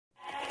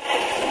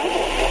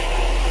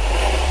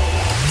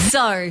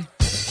So,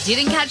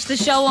 didn't catch the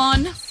show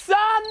on?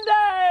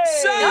 Sunday!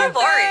 No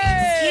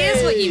worries.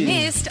 Here's what you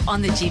missed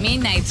on the Jimmy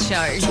and Nath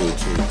Show. 2,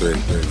 3,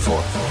 4.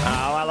 Oh,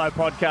 hello,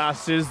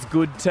 podcasters.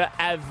 Good to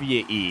have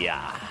you here.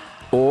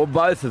 Or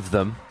both of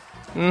them.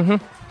 End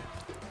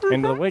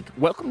of the week.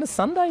 Welcome to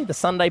Sunday, the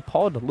Sunday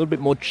pod. A little bit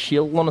more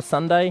chill on a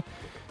Sunday.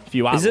 If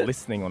you are Is it?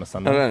 listening on a I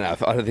Sunday. don't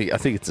know. I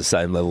think it's the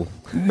same level.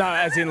 No,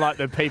 as in like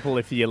the people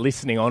if you're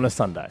listening on a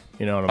Sunday.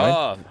 You know what I mean?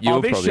 Oh,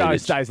 you're this probably a show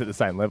bit- stays at the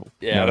same level.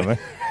 Yeah. You know what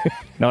I mean?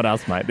 Not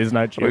us, mate. There's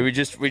no chill. We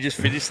just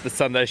finished the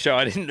Sunday show.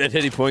 I didn't at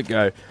any point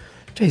go,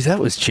 geez, that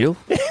was chill.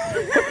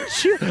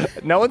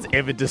 No one's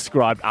ever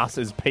described us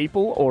as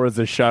people or as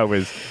a show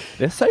as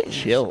they're so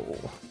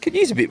chill. Could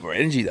use a bit more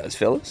energy, those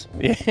fellas.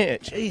 Yeah,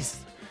 jeez.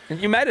 And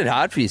you made it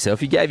hard for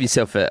yourself. You gave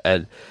yourself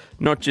a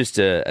not just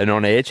an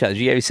on-air challenge.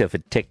 You gave yourself a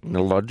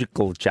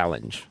technological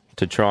challenge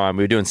to try. And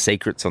we were doing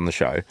secrets on the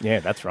show. Yeah,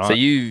 that's right. So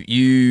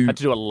you had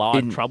to do a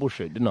live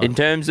troubleshoot, didn't I? in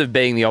terms of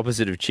being the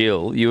opposite of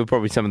chill, you were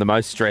probably some of the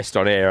most stressed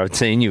on air I've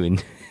seen you in.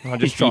 I'm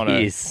just trying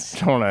years.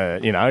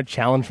 to,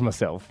 challenge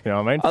myself. You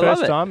know what I mean? I love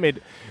First it. time,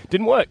 it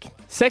didn't work.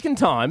 Second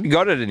time, You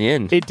got it in the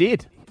end. it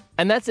did.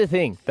 And that's the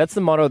thing. That's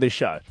the motto of this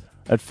show.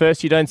 At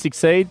first, you don't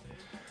succeed.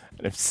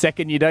 And if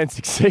second, you don't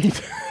succeed.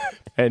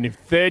 And if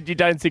third, you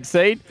don't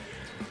succeed,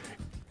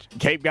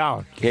 keep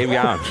going. Keep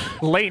going.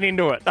 Lean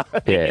into it. I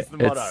think Yeah, it's the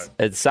motto.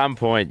 at some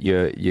point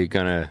you're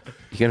gonna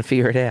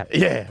figure it out.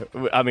 Yeah.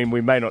 I mean,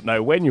 we may not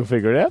know when you'll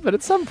figure it out, but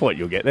at some point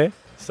you'll get there.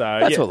 So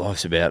That's yeah, what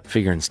life's about,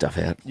 figuring stuff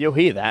out. you'll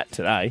hear that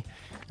today.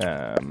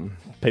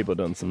 People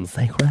doing some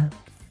secrets.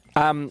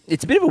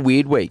 It's a bit of a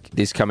weird week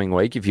this coming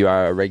week if you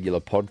are a regular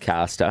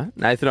podcaster.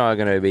 Nathan and I are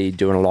going to be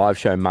doing a live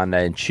show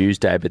Monday and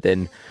Tuesday, but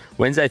then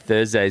Wednesday,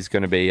 Thursday is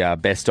going to be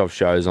best of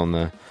shows on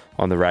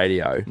the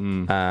radio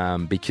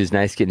because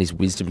Nate's getting his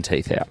wisdom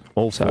teeth out.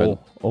 All four.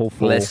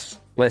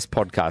 Less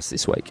podcasts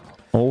this week.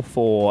 All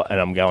four, and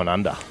I'm going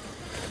under.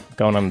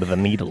 Going under the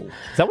needle.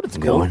 Is that what it's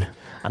called? Going.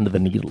 Under the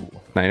needle.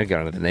 No, you're not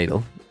going under the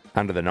needle.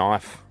 Under the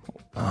knife.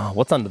 Oh,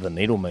 what's under the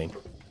needle mean?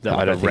 Is that I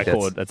like don't a think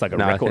record? That's like a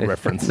record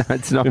reference. No,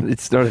 it's not.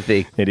 It's not a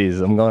thing. It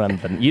is. I'm going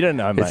under the... You don't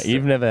know, mate. It's-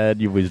 You've never had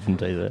your wisdom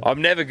teeth out.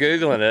 I'm never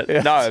Googling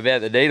it. No,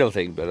 about the needle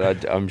thing, but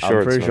I'm sure I'm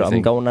it's pretty not sure a I'm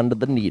thing. going under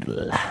the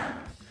needle.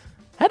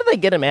 How do they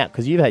get them out?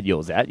 Because you've had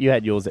yours out. You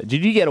had yours out.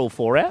 Did you get all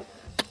four out?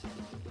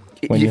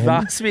 when you You've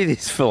had asked me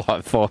this for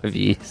like 5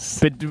 years.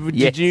 But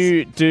Yes.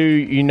 do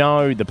you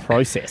know the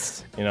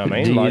process? You know what I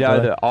mean? Do you Like, know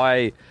that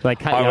I they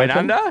cut you went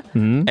open?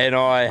 under and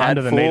I had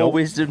Under the 4 needle.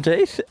 wisdom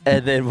teeth,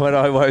 and then when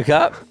I woke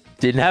up,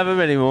 didn't have them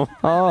anymore.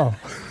 Oh.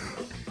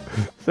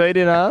 So you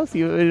didn't ask?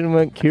 You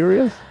weren't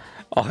curious?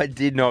 I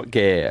did not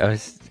care.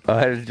 I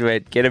had to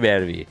went, get them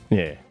out of here.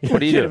 Yeah.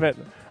 What are you doing?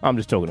 I'm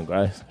just talking to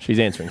Grace. She's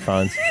answering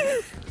phones.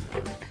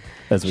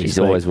 As we She's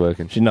speak. always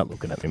working. She's not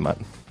looking at me, mate.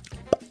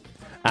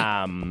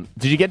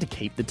 Did you get to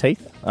keep the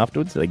teeth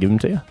afterwards? Did they give them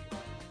to you?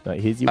 Like,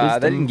 here's your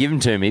wisdom. They didn't give them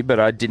to me, but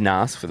I didn't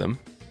ask for them.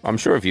 I'm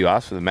sure if you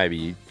asked for them, maybe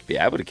you'd be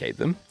able to keep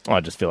them. I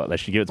just feel like they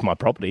should give it to my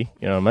property.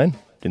 You know what I mean?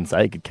 Didn't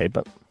say you could keep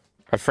it.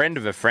 A friend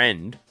of a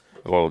friend,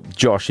 well,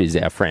 Josh is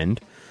our friend,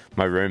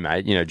 my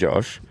roommate, you know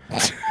Josh.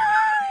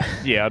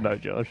 Yeah, I know,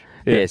 Josh.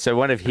 Yeah, so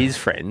one of his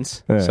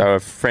friends, Yeah. so a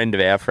friend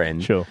of our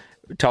friend, Sure.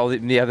 told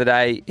him the other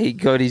day he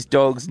got his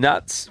dog's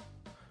nuts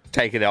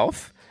taken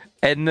off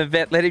and the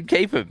vet let him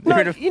keep them.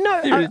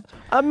 No,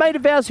 a mate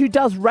of ours who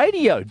does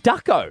radio,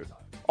 Ducko,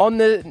 on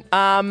the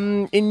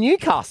in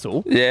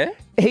Newcastle. yeah?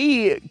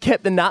 He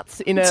kept the nuts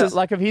in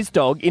of his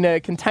dog in a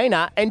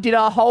container and did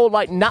a whole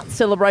nut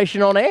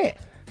celebration on air.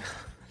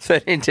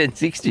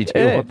 131062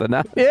 Yeah. want the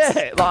nuts.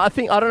 Yeah, I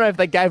don't know if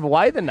they gave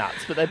away the nuts,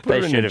 but they put They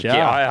it in should a have.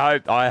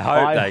 jar. I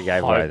hope they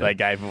gave away They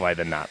gave away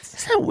the nuts.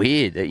 It's so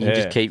weird that you Yeah.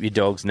 just keep your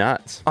dog's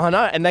nuts. I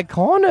know, and they're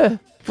kind of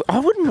I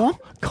wouldn't want.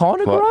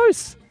 kind of What?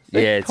 gross.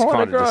 Yeah, They're it's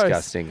kinda gross.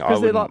 disgusting. I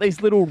Because they're like wouldn't-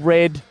 these little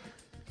red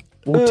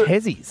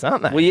Maltesers,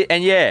 aren't they?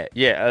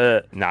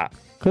 Well, nah.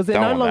 Because they're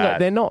don't no want longer that.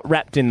 they're not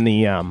wrapped in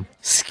the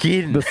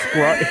Skin.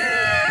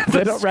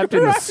 they're not wrapped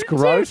in the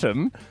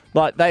scrotum.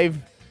 Like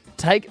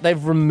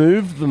they've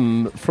removed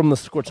them from the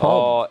scrotum.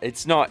 Oh,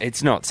 it's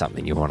not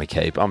something you want to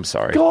keep. I'm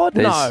sorry. God,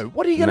 There's- no.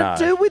 What are you going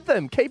to do with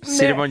them? Keep them Sit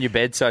there. them on your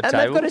bedside And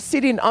table. they've got to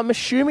sit in, I'm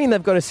assuming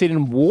they've got to sit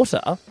in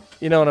water.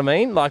 You know what I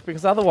mean?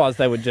 Because otherwise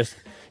they would just,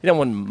 you don't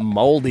want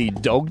mouldy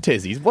dog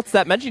tezzies. What's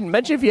that? Imagine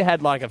if you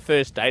had a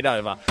first date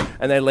over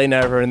and they lean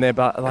over and they're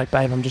like,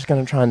 babe, I'm just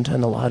going to try and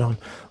turn the light on.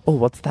 Oh,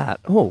 what's that?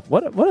 Oh,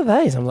 what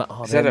are these? I'm like,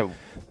 oh, Is that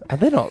are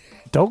they not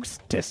dog's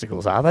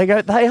testicles, are they?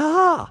 They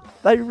are.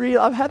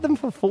 I've had them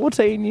for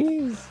 14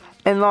 years.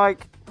 And look,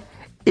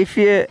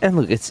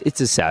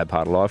 it's a sad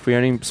part of life. We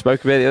only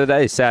spoke about it the other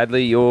day.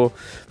 Sadly, your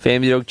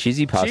family dog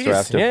Chizzy passed away Jeez,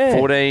 after yeah.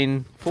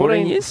 14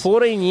 years.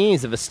 14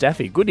 years of a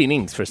staffy. Good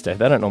innings for a staffy.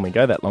 They don't normally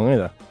go that long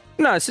either.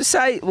 No, so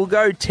say we'll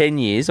go 10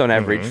 years on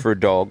average for a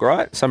dog,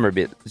 right? Some are a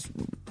bit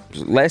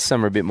less,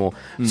 some are a bit more.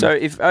 So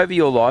if over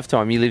your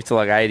lifetime you live to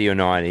 80 or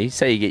 90,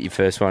 say you get your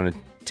first one at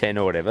 10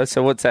 or whatever.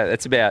 So what's that?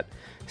 That's about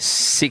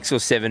 6 or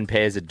 7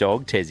 pairs of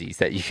dog tezzies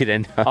that you could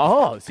end up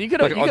Oh, so you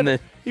could on the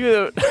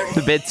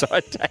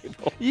bedside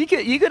table. you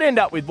could end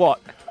up with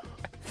what?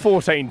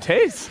 14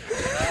 tests.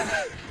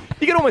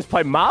 You can almost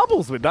play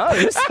marbles with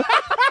those.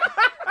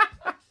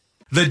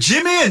 The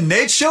Jimmy and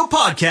Nate Show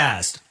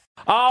podcast.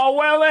 Oh,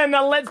 well then,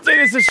 let's do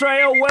this,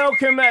 Australia.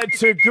 Welcome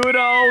to good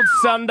old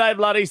Sunday,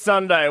 bloody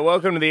Sunday.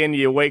 Welcome to the end of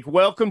your week.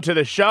 Welcome to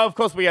the show. Of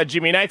course, we are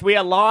Jimmy and Nath. We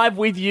are live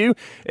with you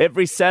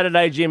every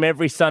Saturday, Jim,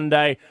 every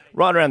Sunday,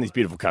 right around this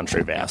beautiful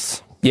country of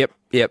ours.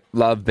 Yep.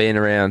 Love being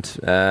around.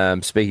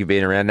 Speaking of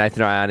being around,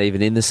 Nathan and I aren't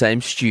even in the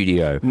same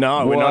studio.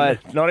 No, we're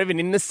not even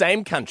in the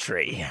same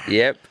country.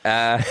 Yep.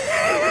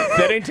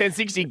 13, 10,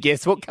 60,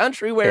 guess what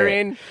country we're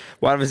in?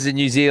 One of us is in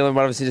New Zealand,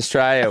 one of us in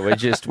Australia.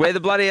 Where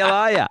the bloody hell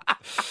are you?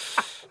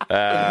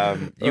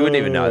 You wouldn't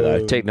even know,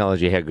 though.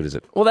 Technology, how good is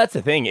it? Well, that's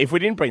the thing. If we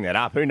didn't bring that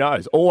up, who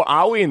knows? Or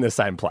are we in the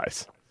same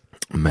place?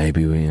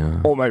 Maybe we are.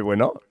 Or maybe we're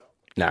not.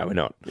 No, we're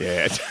not.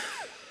 Yeah.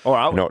 Or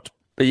are we? Not.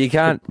 But you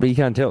can't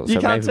tell. You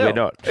So can't maybe tell. we're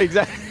not.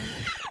 Exactly.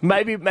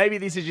 Maybe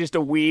this is just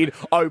a weird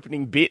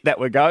opening bit that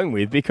we're going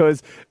with,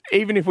 because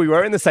even if we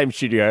were in the same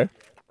studio,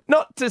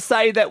 not to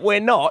say that we're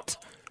not,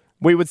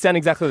 we would sound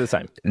exactly the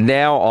same.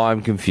 Now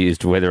I'm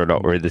confused whether or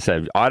not we're in the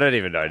same. I don't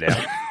even know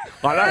now.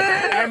 I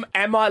know.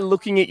 Am I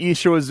looking at you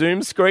through a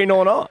Zoom screen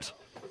or not?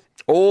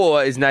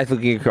 Or is Nathan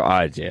looking across?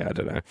 I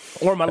don't know.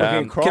 Or am I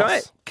looking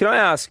across? Can I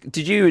ask,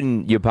 did you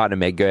and your partner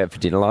Meg go out for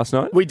dinner last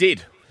night? We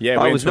did. Yeah,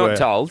 I was not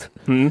told.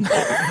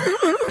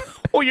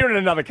 Or you're in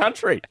another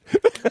country.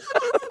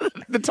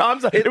 The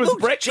times it was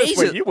breakfast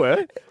where you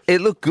were. It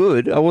looked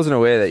good. I wasn't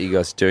aware that you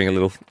guys were doing a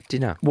little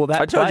dinner. Well,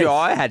 that I told you place-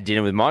 I had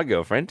dinner with my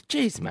girlfriend.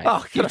 Jeez, mate.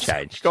 Oh, you God,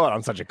 changed. God,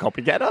 I'm such a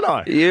copycat, aren't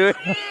I? You,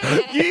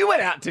 You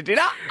went out to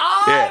dinner.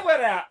 I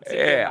went out to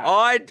dinner.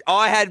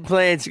 I had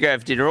plans to go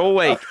for dinner all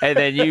week, and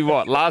then you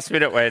last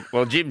minute went,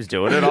 well, Jim's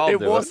doing it, I'll It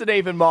do wasn't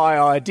even my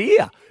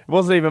idea. It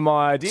wasn't even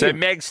my idea. So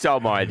Meg stole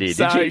my idea,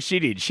 So did you? she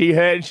did. She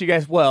heard and she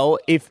goes, well,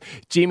 if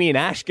Jimmy and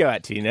Ash go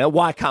out to dinner,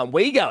 why can't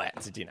we go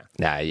out to dinner?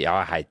 No, yeah,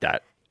 I hate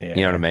that. Yeah.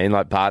 You know what I mean?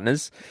 Like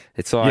partners.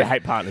 It's like, You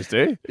hate partners,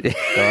 do? God,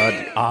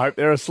 I hope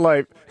they're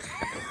asleep.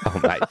 oh,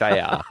 mate, they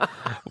are.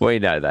 We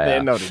know they They're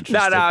are. not interested. No,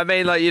 I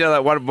mean, like,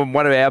 like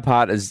one of our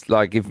partners,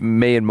 like, if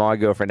me and my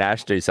girlfriend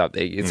Ash do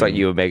something, it's like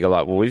you and Meg are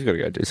like, well, we've got to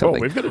go do Well,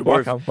 something. we've got to Or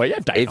work on. Well, you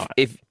have date night.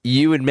 if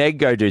you and Meg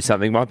go do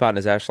something, my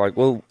partner's Ash like,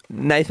 well,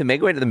 Nathan and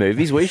Meg went to the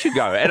movies, we should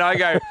go. And I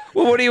go,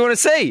 well, what do you want to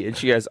see? And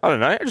she goes, I don't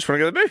know, I just want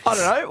to go to the movies. I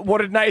don't know. What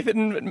did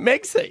Nathan and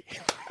Meg see?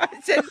 I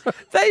said,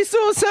 they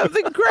saw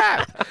something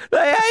crap.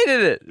 They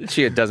hated it. And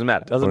she goes, doesn't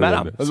matter. Doesn't One of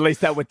matter. them At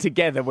least they were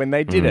together when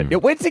they did it. Yeah,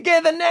 we're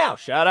together now.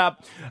 Shut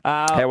up.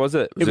 How was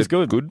it? It was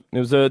good. Good. It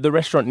was the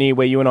restaurant near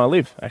where you and I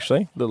live,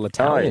 actually. Little Oh,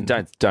 Italian.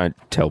 don't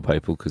tell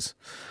people because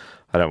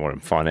I don't want them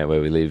to find out where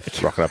we live,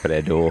 rocking up at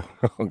our door.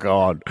 Oh,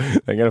 God.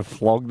 They're going to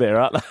flog there,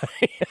 aren't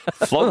they?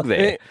 Flog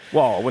there?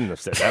 Well, I wouldn't have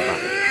said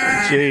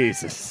that, mate.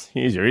 Jesus.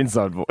 Here's your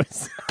inside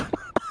voice.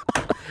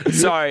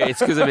 Sorry, it's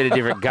because I'm in a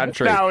different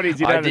country. No, it is.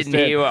 You don't I didn't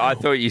understand. hear. I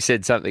thought you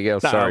said something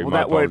else. No, Sorry, well, my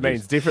that word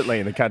apologies. means differently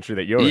in the country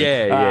that you're in.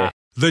 Yeah.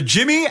 The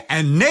Jimmy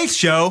and Nate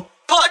Show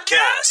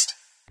podcast.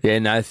 Yeah,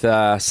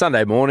 Nath,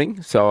 Sunday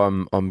morning, so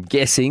I'm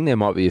guessing there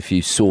might be a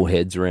few sore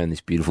heads around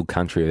this beautiful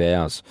country of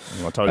ours.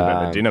 I told you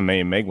about the dinner me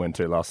and Meg went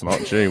to last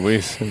night. Gee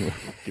whiz.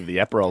 Give the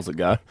Aperols a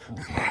go.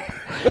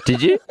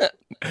 Did you?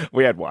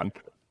 We had one.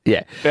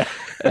 Yeah,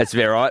 that's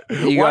very right.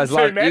 You One guys too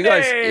love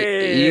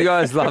many. you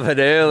guys love an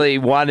early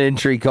one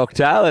entry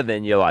cocktail, and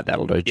then you're like,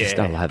 that'll do. Just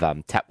Yeah. I'll have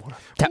tap water.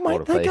 Tap water,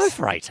 Mate, they please. go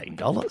for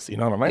 $18. You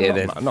know what I mean?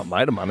 Yeah, I'm not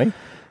made of money.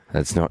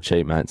 That's not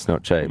cheap, mate. It's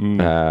not cheap.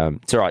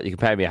 It's all right. You can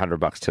pay me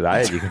 $100 today,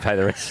 and you can pay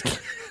the rest.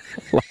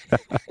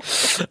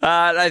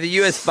 No, the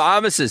US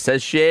pharmacist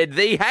has shared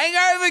the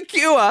hangover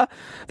cure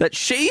that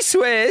she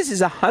swears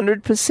is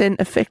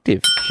 100%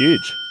 effective.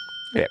 Huge.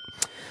 Yeah.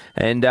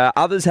 And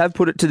others have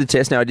put it to the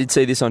test. Now, I did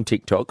see this on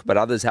TikTok, but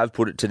others have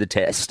put it to the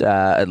test.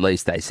 At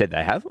least they said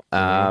they have.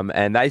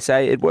 And they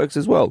say it works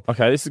as well.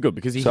 Okay, this is good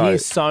because you hear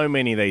so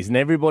many of these and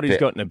everybody's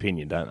got an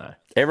opinion, don't they?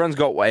 Everyone's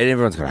got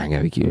a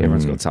hangover cure.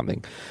 Everyone's got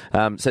something.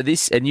 So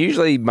this, and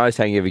usually most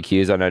hangover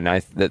cures, I know,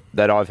 Nath,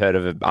 that I've heard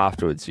of it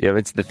afterwards. You know,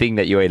 it's the thing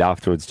that you eat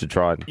afterwards to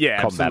try and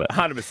combat it.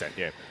 100%,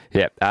 yeah.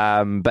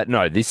 Yeah, but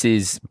no, this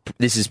is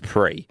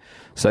pre.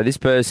 So this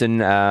person,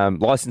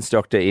 licensed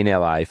doctor in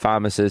LA,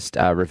 pharmacist,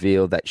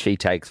 revealed that she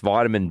takes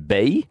vitamin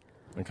B,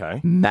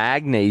 Okay.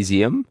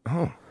 magnesium,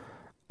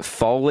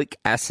 folic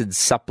acid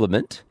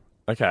supplement,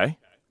 Okay.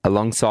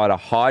 alongside a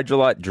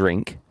hydrolyte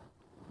drink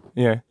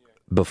Yeah.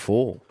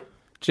 before.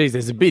 Geez,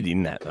 there's a bit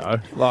in that, though.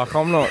 Like,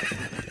 I'm not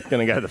going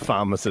to go to the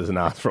pharmacist and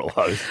ask for all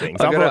those things.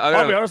 I gotta-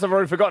 I'll be honest, I've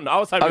already forgotten. I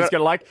was hoping it's going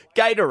to like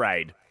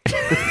Gatorade.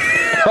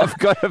 I've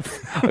got a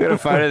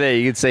photo there.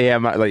 You can see how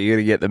much you're going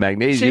to get the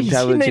magnesium Jeez, you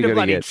tablets. need You're a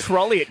going to bloody get.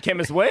 trolley at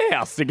Chemist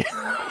Warehouse to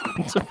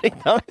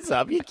pick those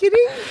up. You kidding?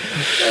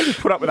 You just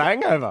put up with a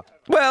hangover.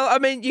 Well, I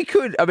mean, you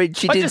could. I mean,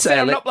 she I did just say said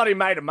I'm not bloody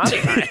made of money,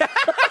 mate.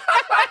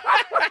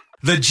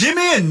 The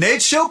Jimmy and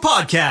Nate Show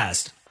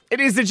podcast. It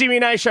is the Jimmy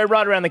and A Show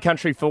right around the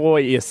country for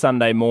your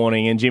Sunday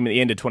morning. And Jim, at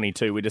the end of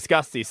 22, we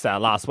discussed this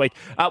last week.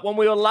 When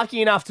we were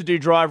lucky enough to do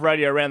drive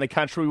radio around the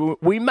country,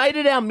 we made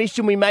it our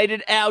mission, we made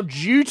it our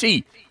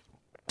duty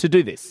to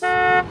do this.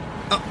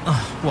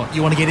 What,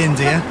 you want to get in,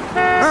 do you?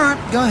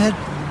 right, go ahead.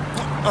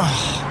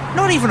 Oh,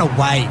 not even a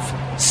wave.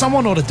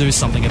 Someone ought to do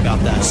something about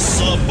that.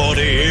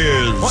 Somebody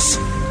is. What?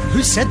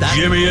 Who said that?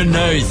 Jimmy and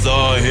Nath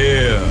are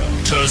here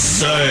to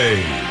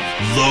save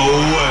the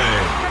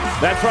wave.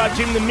 That's right,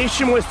 Jim. The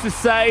mission was to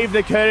save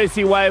the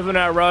courtesy wave on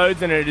our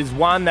roads, and it is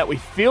one that we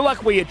feel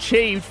like we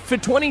achieved for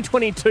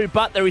 2022,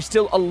 but there is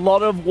still a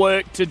lot of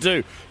work to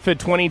do for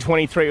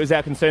 2023. It was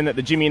our concern that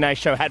the Jimmy and Nath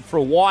show had for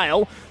a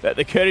while, that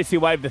the courtesy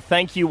wave, the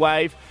thank you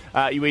wave,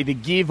 you either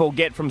give or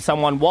get from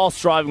someone whilst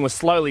driving was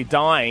slowly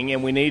dying,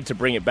 and we needed to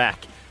bring it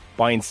back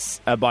by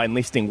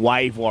enlisting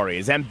wave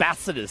warriors,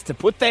 ambassadors, to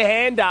put their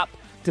hand up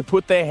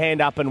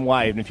and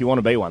wave. And if you want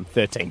to be one,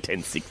 13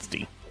 10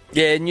 60.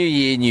 Yeah, new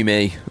year, new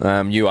me,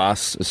 new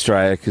us,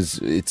 Australia, because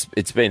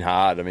it's been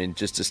hard. I mean,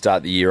 just to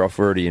start the year off,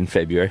 we're already in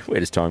February. Where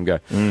does time go?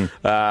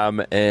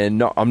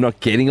 I'm not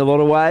getting a lot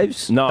of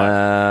waves.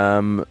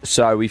 No.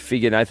 So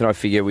Nathan and I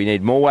figure we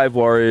need more wave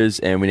warriors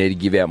and we need to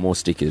give out more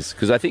stickers,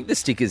 because I think the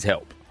stickers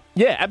help.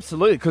 Yeah,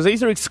 absolutely, because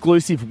these are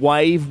exclusive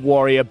Wave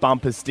Warrior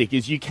bumper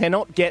stickers. You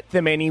cannot get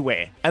them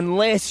anywhere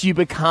unless you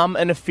become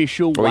an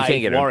official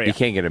Wave Warrior. You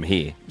can't get them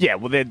here. Yeah,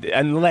 well,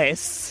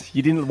 unless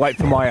you didn't wait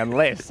for my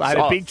unless. I had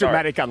a big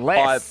dramatic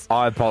unless.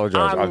 I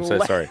apologise. I'm so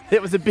sorry.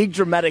 It was a big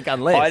dramatic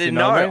unless. I didn't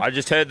know. I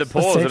just heard the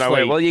pause and I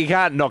went, well, you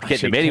can't not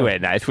get them anywhere,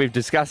 Nath. We've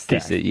discussed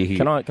this.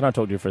 Can I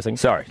talk to you for a second?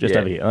 Sorry. Just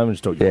over here. Let me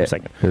just talk to you for a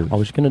second. I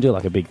was going to do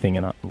like a big thing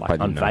and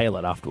unveil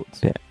it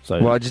afterwards. Yeah. So,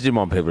 well, I just didn't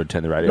want people to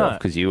turn the radio off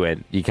because you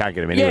can't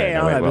get them anywhere.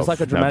 Yeah, I know, it's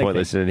like a dramatic no point thing.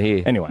 Listening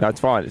here. Anyway. No, it's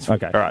fine. It's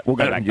okay. All right. We'll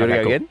go back. You want to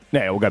go cool. again?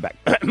 Yeah, we'll go back.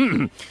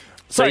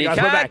 So Sorry, you guys,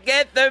 we're can't back.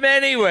 get them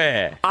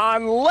anywhere.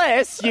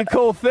 Unless you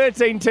call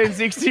 13 10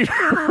 60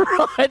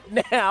 right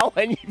now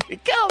and you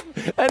become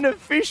an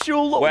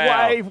official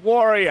Wave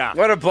Warrior.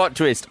 What a plot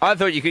twist. I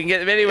thought you couldn't get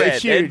them anywhere.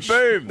 It's huge.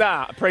 And boom.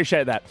 Nah,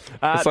 appreciate that.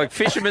 It's like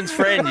Fisherman's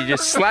Friend. You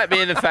just slap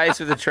me in the face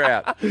with a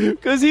trout.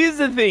 Because here's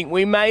the thing.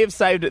 We may have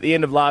saved at the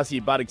end of last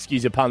year, but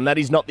excuse your pun, that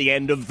is not the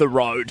end of the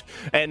road.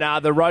 And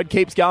the road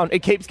keeps going. It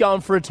keeps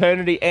going for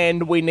eternity,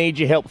 and we need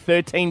your help.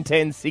 13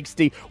 10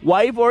 60.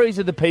 Wave Warriors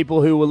are the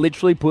people who will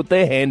literally put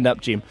their hand up,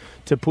 Jim,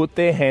 to put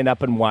their hand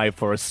up and wave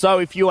for us. So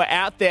if you are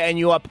out there and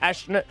you are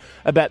passionate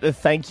about the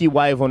thank you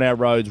wave on our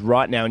roads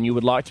right now and you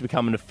would like to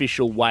become an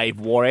official Wave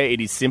Warrior,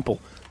 it is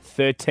simple.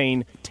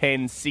 13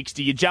 10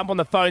 60. You jump on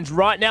the phones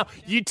right now,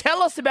 you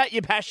tell us about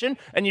your passion,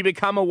 and you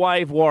become a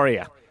Wave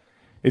Warrior.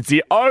 It's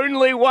the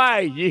only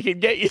way you can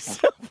get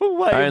yourself a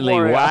Wave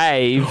Warrior.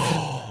 Wave.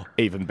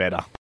 Even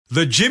better.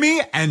 The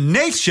Jimmy and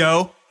Nath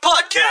Show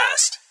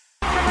podcast.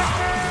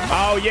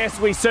 Oh, yes,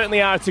 we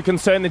certainly are. It's a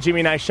concern the Jimmy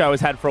and Nath Show has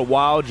had for a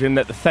while, Jim,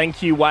 that the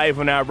thank you wave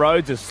on our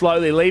roads is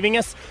slowly leaving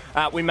us.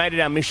 We made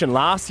it our mission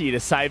last year to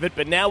save it,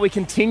 but now we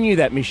continue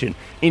that mission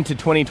into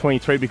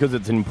 2023 because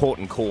it's an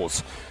important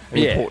cause.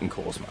 Important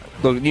cause, mate.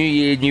 Look, new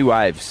year, new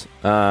waves.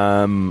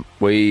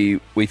 We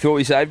thought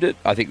we saved it.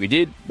 I think we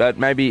did, but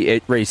maybe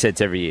it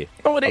resets every year.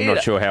 I'm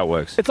not sure how it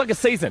works. It's like a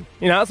season.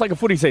 It's like a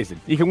footy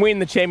season. You can win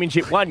the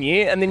championship one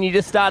year, and then you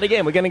just start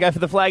again. We're going to go for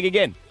the flag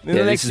again in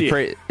the next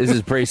year. This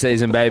is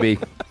pre-season, baby.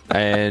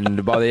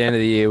 And by the end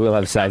of the year, we'll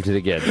have saved it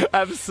again.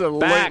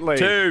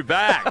 Absolutely.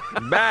 Back.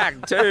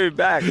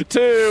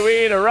 Two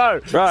in a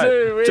row. Right.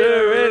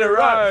 Two in a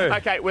row.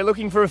 Okay, we're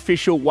looking for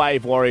official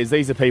Wave Warriors.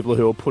 These are people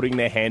who are putting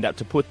their hand up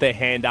to put their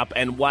hand up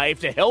and wave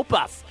to help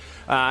us.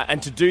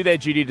 And to do their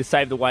duty to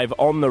save the wave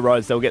on the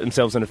roads, they'll get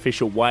themselves an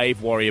official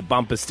Wave Warrior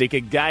bumper sticker.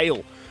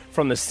 Gail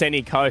from the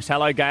Sunny Coast.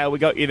 Hello, Gail. We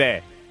got you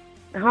there.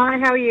 Hi,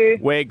 how are you?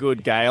 We're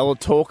good, Gail.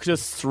 Talk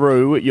us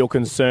through your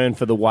concern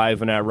for the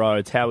wave on our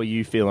roads. How are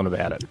you feeling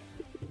about it?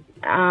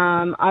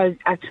 I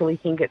actually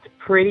think it's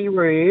pretty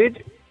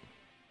rude.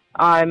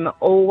 I'm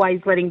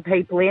always letting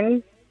people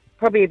in,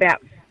 probably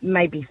about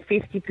maybe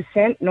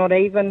 50%, not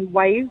even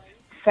wave,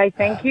 say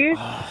thank you.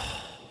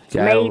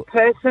 Gail. Me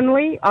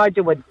personally, I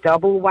do a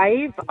double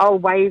wave. I'll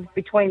wave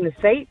between the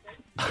seats.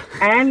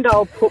 And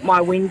I'll put my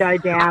window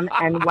down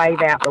and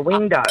wave out the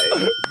window.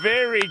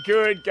 Very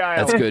good,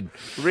 Gail. That's good.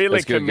 Really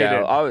That's good,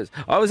 committed. Gail.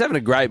 I was having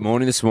a great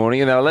morning this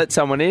morning, and I let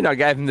someone in. I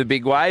gave them the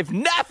big wave.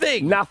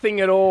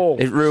 Nothing at all.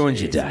 It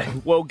ruins your day.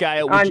 Well,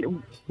 Gail,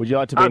 would you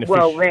like to be an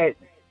official? Well,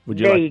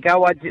 there you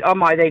go. I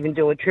might even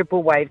do a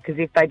triple wave, because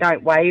if they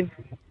don't wave,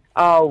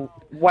 I'll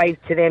wave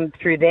to them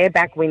through their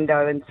back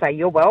window and say,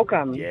 you're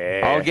welcome.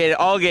 Yeah.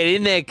 I'll get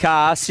in their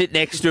car, sit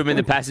next to them in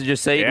the passenger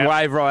seat and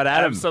wave right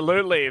at them.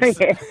 Absolutely.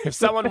 If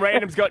someone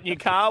random's got in your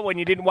car when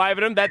you didn't wave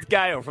at them, that's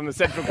Gail from the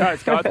Central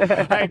Coast,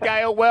 guys. Hey,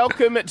 Gail,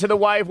 welcome to the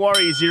Wave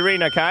Warriors. You're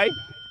in, okay?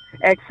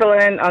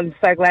 Excellent. I'm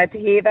so glad to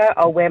hear that.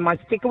 I'll wear my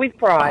sticker with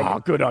pride. Oh,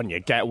 good on you,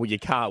 Gail. Well, your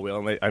car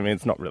will. I mean,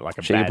 it's not really like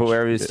a badge. She can put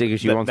wherever sticker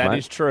she wants, That mate.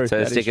 is true. So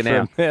That stick is it true.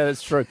 now. Yeah,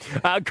 that's true.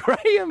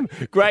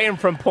 Graham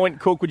from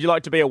Point Cook, would you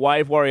like to be a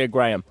Wave Warrior,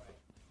 Graham?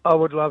 I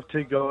would love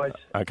to, guys.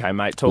 Okay,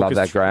 mate. Love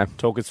that, Graham.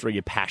 Talk us through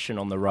your passion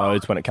on the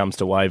roads when it comes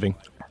to waving.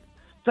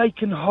 They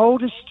can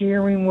hold a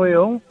steering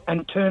wheel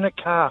and turn a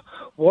car.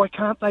 Why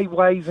can't they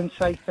wave and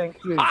say thank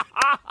you?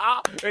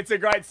 It's a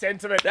great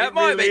sentiment. That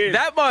might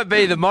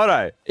be the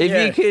motto.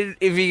 If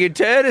you can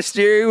turn a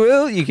steering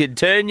wheel, you can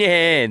turn your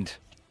hand.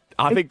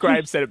 I think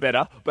Graham said it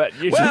better, but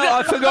you Well,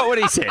 I forgot what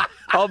he said.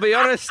 I'll be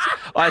honest.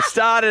 I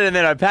started and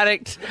then I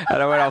panicked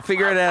and I went, I'll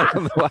figure it out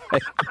on the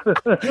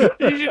way.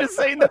 You should have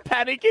seen the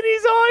panic in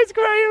his eyes,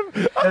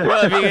 Graham.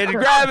 Well, if you can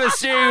grab a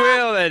steering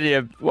wheel, then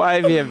you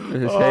wave your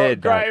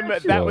head. Graham,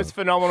 that was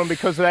phenomenal.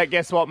 Because of that,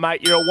 guess what,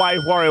 mate? You're a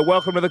wave warrior.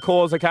 Welcome to the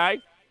cause, okay?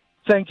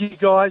 Thank you,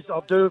 guys.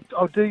 I'll do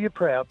you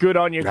proud. Good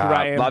on you,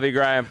 Graham. Love you,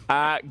 Graham.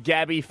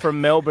 Gabby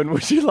from Melbourne,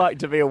 would you like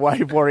to be a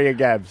wave warrior,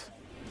 Gabs?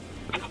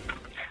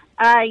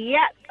 Yeah,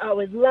 I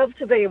would love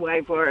to be a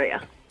wave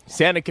warrior.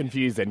 Sounded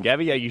confused then,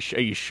 Gabby. Are you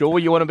sure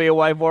you want to be a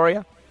wave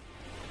warrior?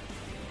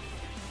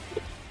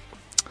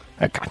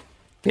 Okay.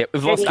 Yep,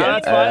 we've lost No,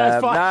 it.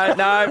 that's fine.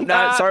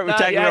 No. Sorry, we're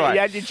taking it away. You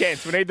had your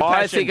chance. We need the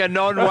I passion. think a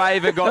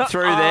non-waver got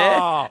through there.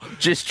 Oh.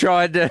 Just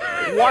tried to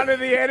One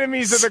of the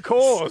enemies of the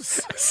cause.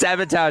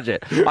 sabotage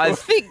it. I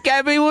think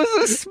Gabby was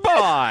a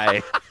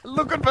spy.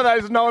 Looking for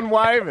those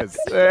non-waivers.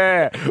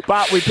 Yeah.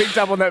 But we picked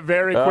up on that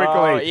very quickly.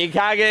 Oh, you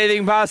can't get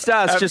anything past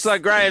us, just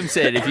like Graham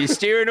said. If you're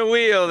steering a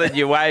wheel, then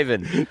you're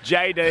waving.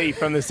 JD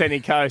from the Sunny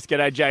Coast.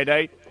 G'day,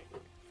 JD.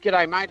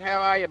 G'day, mate.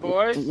 How are you,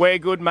 boys? We're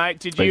good, mate.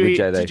 Did We're you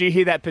good, JD. did you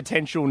hear that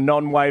potential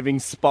non-waving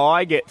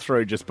spy get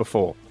through just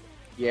before?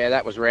 Yeah,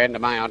 that was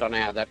random, mate. I don't know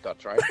how that got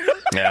through.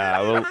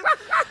 Yeah, well,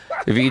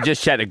 if you could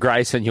just chat to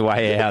Grace on your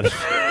way out.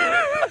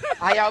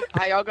 Hey,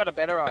 I got a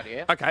better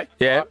idea. Okay.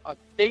 Yeah. I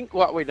think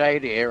what we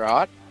need here,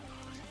 right,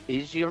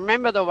 is you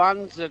remember the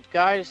ones that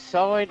go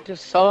side to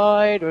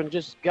side and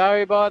just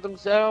go by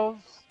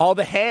themselves? Oh,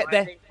 the hair.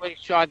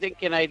 I think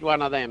you need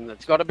one of them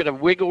that's got a bit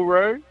of wiggle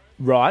room,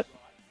 Right.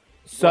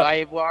 So,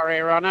 wave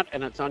warrior on it,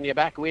 and it's on your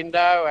back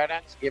window, and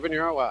it's giving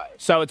you away.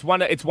 so it's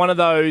one of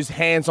those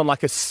hands on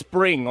like a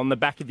spring on the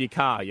back of your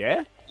car,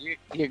 yeah?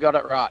 You got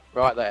it right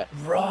there.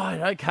 Right.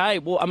 Okay.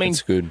 Well, I mean,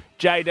 That's good.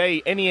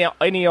 JD,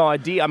 any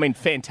idea? I mean,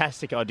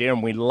 fantastic idea,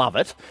 and we love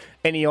it.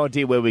 Any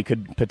idea where we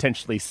could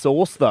potentially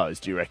source those?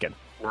 Do you reckon?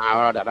 No,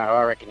 I don't know.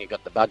 I reckon you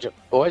got the budget,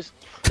 boys.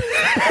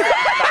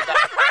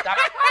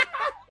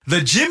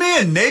 The Jimmy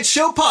and Nate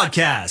Show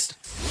podcast.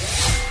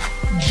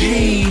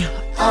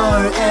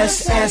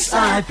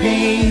 GRSSIP,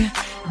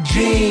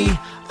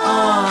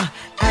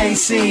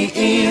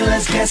 GRACE.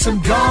 Let's get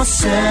some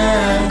gossip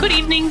Good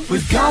evening.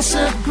 with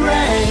Gossip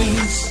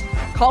Grace.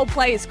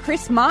 Coldplay's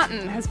Chris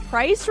Martin has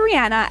praised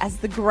Rihanna as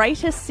the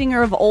greatest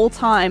singer of all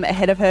time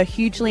ahead of her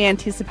hugely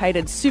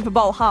anticipated Super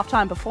Bowl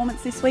halftime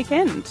performance this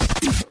weekend.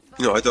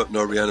 You know, I don't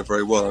know Rihanna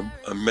very well.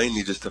 I'm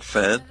mainly just a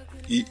fan.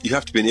 You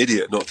have to be an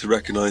idiot not to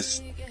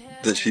recognise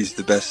that she's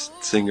the best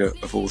singer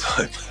of all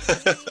time.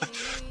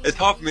 It's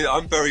hard for me.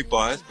 I'm very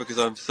biased because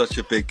I'm such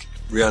a big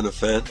Rihanna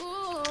fan.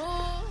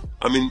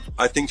 I mean,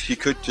 I think she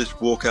could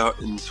just walk out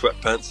in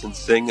sweatpants and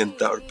sing, and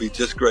that would be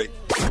just great.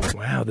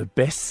 Wow, the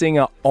best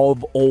singer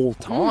of all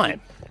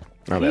time.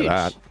 How about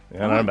that? I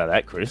don't know about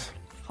that, Chris.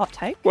 Hot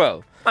take?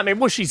 Well, I mean,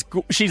 well, she's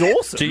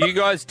awesome. do you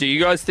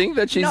guys think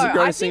that she's No, the I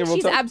greatest singer think of all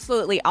she's time?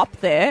 absolutely up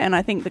there, and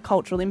I think the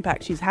cultural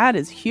impact she's had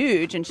is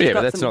huge, and she's Yeah,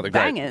 but got that's some not the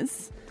great-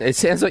 bangers. It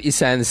sounds like you're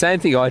saying the same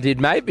thing I did,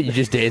 mate, but you're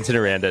just dancing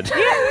around it.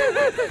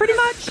 Pretty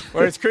much.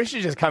 Whereas Chris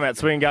should just come out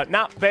swinging and go,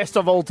 nah, best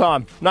of all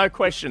time. No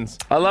questions.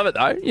 I love it,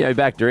 though. You know,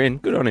 backed her in.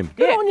 Good on him.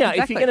 Good on you. If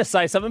exactly. you're going to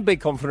say something, be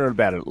confident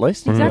about it at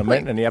least. You know what I Exactly.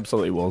 mean? And he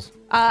absolutely was.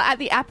 At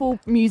the Apple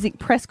Music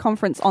press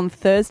conference on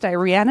Thursday,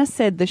 Rihanna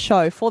said the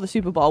show for the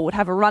Super Bowl would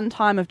have a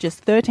runtime of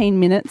just 13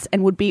 minutes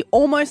and would be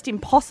almost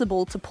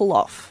impossible to pull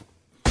off.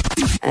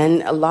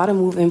 And a lot of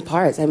moving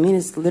parts. I mean,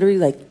 it's literally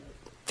like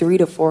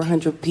 300 to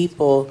 400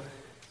 people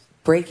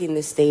breaking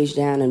the stage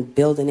down and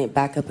building it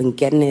back up and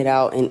getting it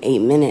out in 8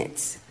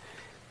 minutes.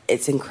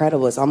 It's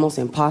incredible. It's almost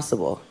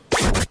impossible.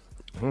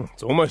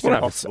 It's almost Well,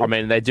 impossible. I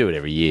mean, they do it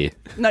every year.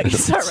 No, you're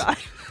so right.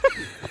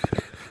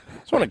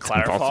 just want to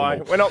clarify.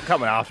 impossible. We're not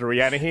coming after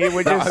Rihanna here.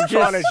 We're just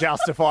trying to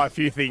justify a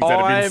few things that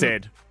have been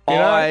said. You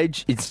know?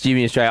 It's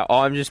Jimmy Australia.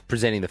 I'm just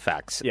presenting the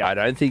facts. Yeah. I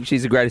don't think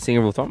she's the greatest singer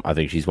of all time. I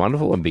think she's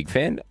wonderful. I'm a big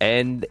fan.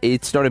 And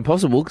it's not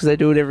impossible because they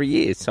do it every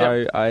year.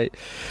 So I,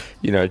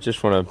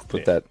 just want to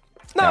put that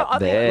out I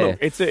there.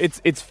 think,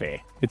 look, it's fair.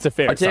 It's a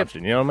fair I tell you-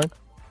 assumption. You know what I mean?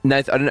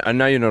 Nath, I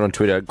know you're not on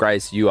Twitter.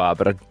 Grace, you are,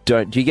 but I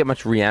don't. Do you get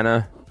much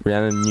Rihanna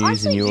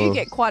news I in your? do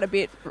get quite a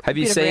bit. Have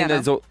you bit of seen Rihanna.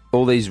 there's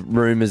all these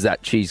rumours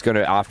that she's going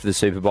to, after the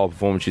Super Bowl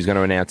performance, she's going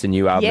to announce a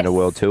new album and a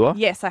world tour?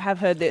 Yes, I have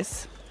heard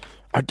this.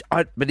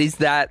 But is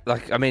that,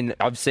 like, I mean,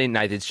 I've seen,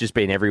 Nate, it's just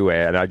been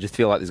everywhere, and I just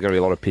feel like there's going to be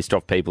a lot of pissed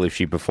off people if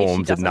she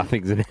performs and doesn't.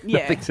 nothing's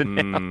Yeah.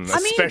 announced. I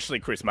mean- Especially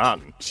Chris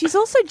Martin. She's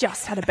also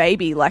just had a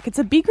baby. Like, it's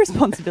a big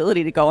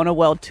responsibility to go on a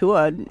world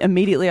tour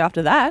immediately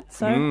after that.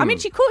 So, I mean,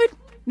 she could.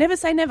 Never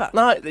say never.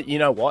 No, you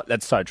know what?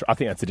 That's so true. I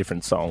think that's a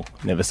different song.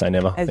 Never Say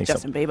Never. As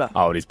Justin Bieber.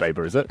 Oh, it is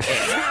Bieber, is it?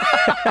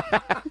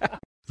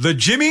 The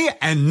Jimmy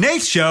and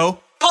Nate Show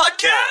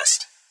podcast.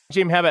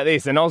 Jim, how about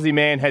this? An Aussie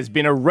man has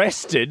been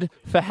arrested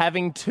for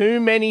having too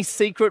many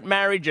secret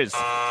marriages.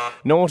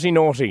 Naughty,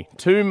 naughty.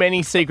 Too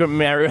many secret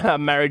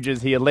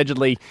marriages. He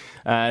allegedly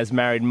has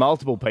married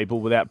multiple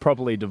people without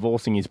properly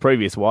divorcing his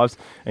previous wives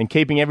and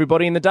keeping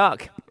everybody in the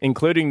dark,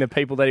 including the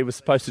people that he was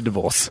supposed to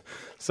divorce.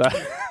 So,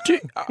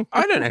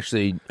 I don't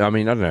actually. I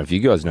mean, I don't know if you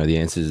guys know the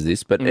answers to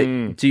this, but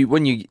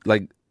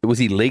was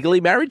he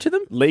legally married to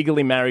them?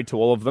 Legally married to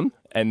all of them,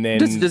 and then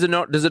does it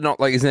not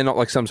like? Is there not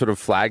like some sort of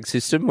flag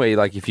system where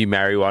like if you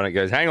marry one, it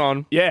goes, hang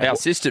on, our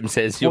system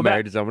says you're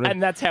married to someone,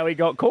 and that's how he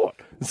got caught.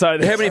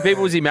 So how many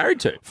people was he married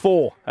to?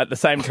 4 at the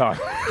same time,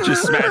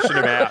 just smashing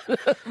them out.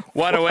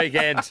 What a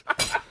weekend!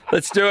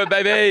 Let's do it,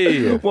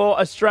 baby. Well,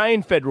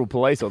 Australian Federal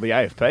Police, or the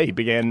AFP,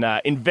 began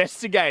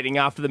investigating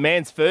after the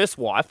man's first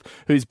wife,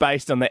 who's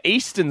based on the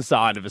eastern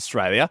side of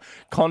Australia,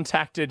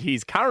 contacted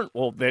his current,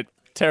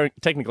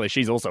 technically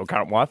she's also a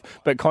current wife,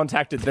 but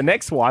contacted the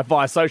next wife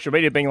via social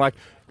media being like,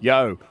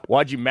 yo,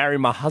 why'd you marry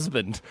my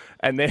husband?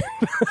 And then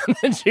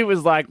she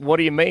was like, what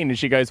do you mean? And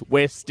she goes,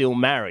 we're still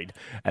married.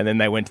 And then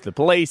they went to the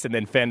police and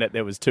then found out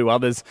there was 2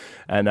 others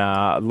and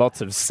lots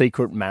of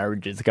secret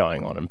marriages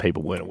going on and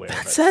people weren't aware of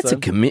it.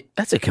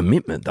 That's a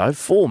commitment, though.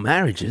 4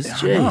 marriages.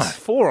 Jeez.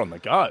 4 on the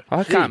go.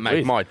 I can't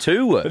make my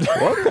 2 work.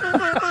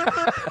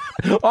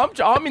 What?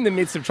 I'm in the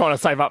midst of trying to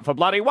save up for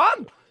bloody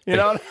 1. You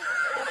know.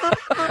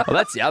 Well,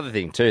 that's the other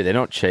thing too. They're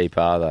not cheap,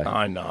 are they?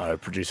 I know.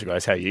 Producer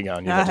Grace, how are you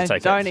going?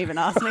 Don't even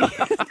ask me.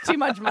 Too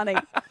much money.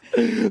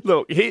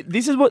 Look,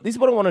 this is what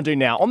I want to do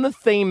now. On the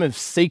theme of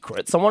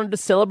secrets, I wanted to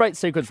celebrate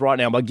secrets right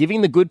now by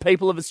giving the good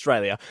people of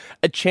Australia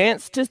a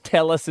chance to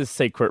tell us a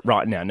secret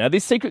right now. Now,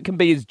 this secret can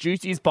be as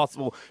juicy as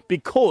possible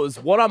because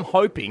what I'm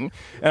hoping,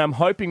 and I'm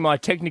hoping my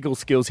technical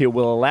skills here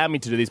will allow me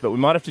to do this, but we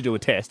might have to do a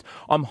test.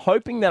 I'm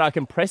hoping that I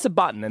can press a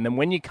button and then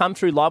when you come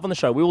through live on the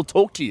show, we will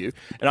talk to you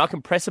and I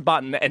can press a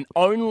button and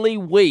only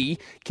we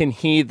can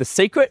hear the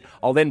secret.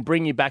 I'll then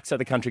bring you back so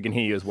the country can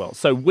hear you as well.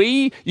 So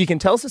you can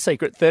tell us a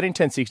secret, 13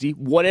 10 60,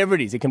 whatever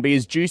it is. It can be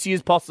as juicy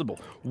as possible.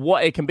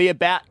 It can be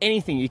about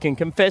anything. You can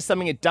confess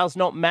something. It does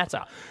not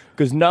matter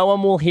because no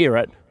one will hear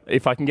it.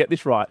 If I can get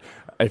this right.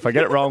 If I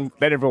get it wrong,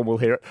 then everyone will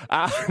hear it.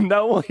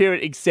 No one will hear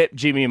it except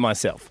Jimmy and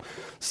myself.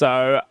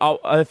 So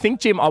I think,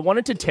 Jim, I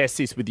wanted to test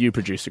this with you,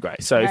 Producer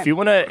Grace. So if you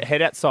want to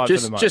head outside for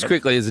the moment. Just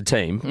quickly as a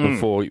team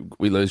before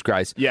we lose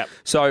Grace. Yeah.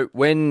 So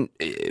when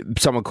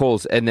someone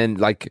calls and then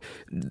like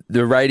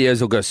the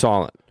radios will go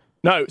silent.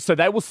 No, so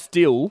they will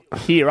still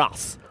hear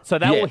us. So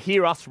they will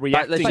hear us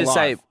reacting let's just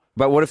live. say,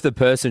 but what if the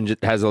person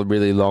just has a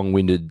really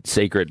long-winded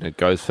secret and it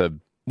goes for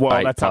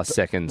 8+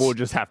 seconds? We'll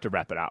just have to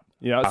wrap it up.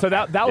 You know, so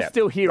they'll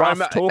still hear us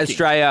talking.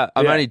 Australia,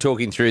 I'm only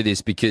talking through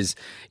this because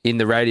in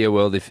the radio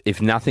world,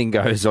 if nothing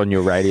goes on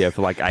your radio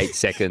for like 8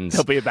 seconds...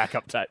 There'll be a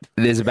backup tape.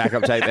 There's a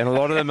backup tape, and a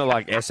lot of them are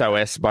like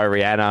SOS by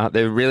Rihanna.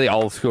 They're really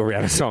old-school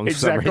Rihanna songs for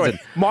some reason.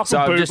 Michael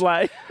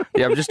Bublé.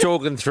 I'm just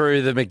talking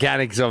through the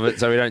mechanics of it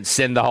so we don't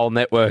send the whole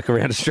network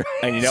around Australia.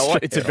 And you know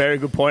what? It's a very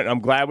good point. I'm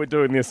glad we're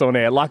doing this on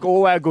air. Like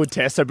all our good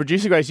tests. So,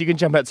 Producer Grace, you can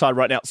jump outside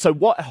right now. So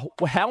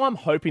how I'm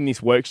hoping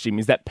this works, Jim,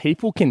 is that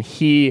people can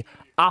hear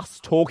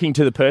us talking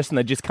to the person,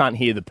 they just can't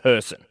hear the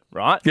person,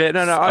 right? Yeah,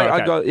 no,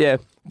 I got, yeah.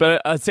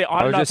 But see,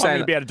 I don't know if I'm going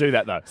to be able to do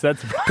that, though. So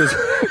that's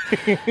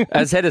because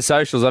as head of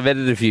socials, I've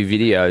edited a few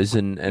videos,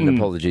 and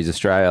apologies,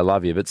 Australia, I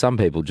love you, but some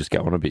people just go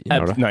on a bit. You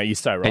know what? No, you're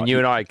so right. And you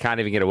and I can't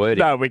even get a word in.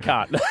 No, we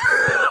can't.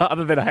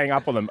 Other than hang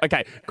up on them.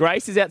 Okay,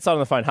 Grace is outside on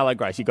the phone. Hello,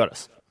 Grace, you got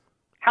us.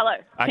 Hello,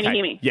 can you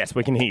hear me? Yes,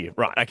 we can hear you.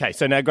 Right, okay.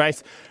 So now,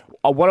 Grace,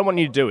 what I want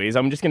you to do is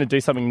I'm just going to do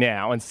something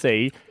now and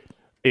see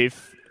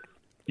if...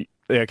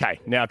 Okay,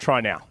 now try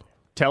now.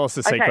 Tell us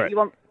the secret.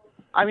 Okay,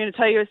 I'm going to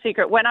tell you a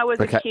secret. When I was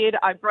a kid,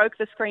 I broke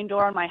the screen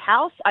door on my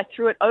house. I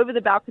threw it over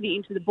the balcony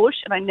into the bush,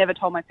 and I never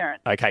told my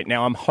parents. Okay,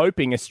 now I'm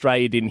hoping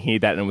Australia didn't hear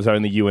that, and it was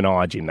only you and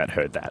I, Jim, that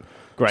heard that.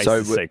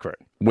 Grace's secret.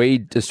 We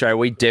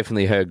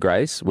definitely heard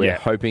Grace. We're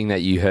hoping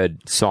that you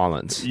heard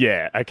silence.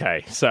 Yeah,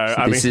 okay. So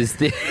this is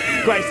the...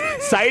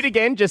 Grace, say it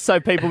again just so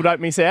people don't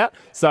miss out.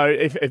 So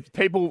if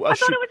people... I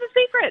thought it was a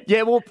secret.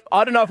 Yeah, well,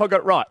 I don't know if I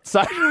got it right.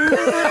 So,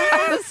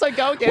 so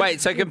go again.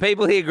 Wait, so can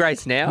people hear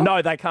Grace now?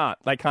 No, they can't.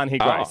 They can't hear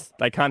Grace.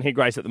 They can't hear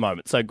Grace at the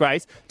moment. So,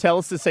 Grace, tell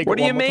us the secret. What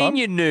do you mean, time.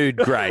 you nude,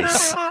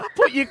 Grace?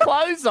 Put your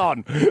clothes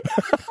on.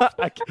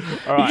 Okay.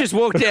 All right. You just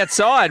walked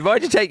outside.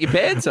 Why'd you take your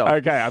pants off?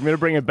 Okay, I'm going to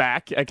bring it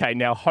back. Okay,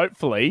 now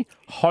hopefully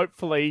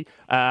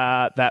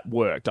that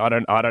worked. I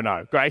don't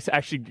know. Grace,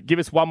 actually, give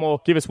us one more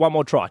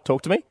try.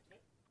 Talk to me.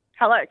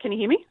 Hello, can you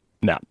hear me?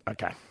 No.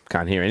 Okay.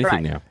 Can't hear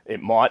anything now.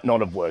 It might not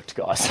have worked,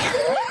 guys.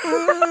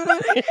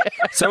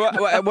 So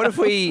what if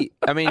we?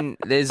 I mean,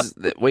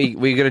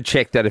 we got to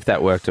check that if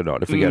that worked or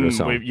not. If we go to a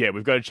song,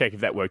 we've got to check if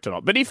that worked or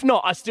not. But if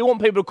not, I still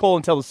want people to call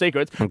and tell the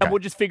secrets, and we'll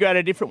just figure out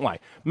a different way.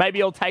 Maybe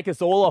it'll take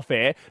us all off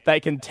air. They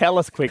can tell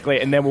us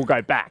quickly, and then we'll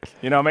go back.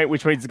 You know what I mean?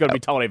 Which means it's got to be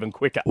told even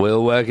quicker.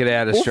 We'll work it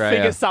out, Australia. We'll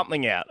figure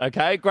something out.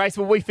 Okay, Grace,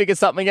 will we figure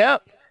something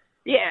out?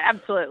 Yeah,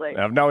 absolutely.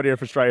 I have no idea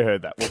if Australia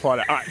heard that. We'll find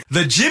out. All right.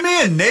 The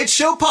Jimmy and Nate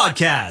Show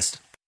podcast.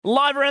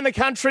 Live around the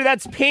country,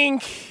 that's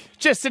Pink.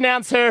 just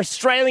announced her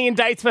Australian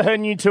dates for her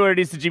new tour. It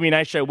is the Jimmy and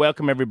Nath Show.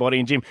 Welcome, everybody.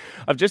 And Jim,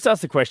 I've just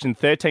asked the question,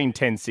 13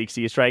 10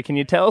 60 Australia. Can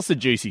you tell us a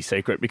juicy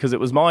secret? Because it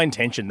was my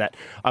intention that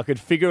I could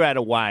figure out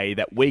a way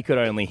that we could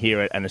only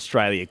hear it and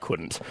Australia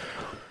couldn't.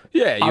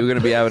 Yeah, you're going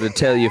to be able to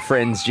tell your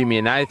friends Jimmy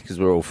and Nath, because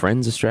we're all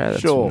friends, Australia.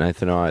 That's Sure. what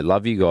Nath and I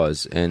love you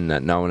guys, and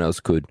no one else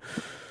could.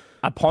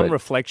 Upon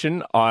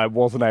reflection, I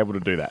wasn't able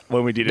to do that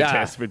when we did a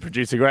test with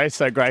producer Grace.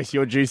 So, Grace,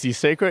 your juicy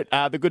secret.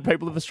 The good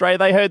people of Australia,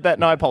 they heard that,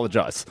 and I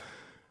apologise.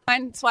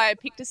 That's why I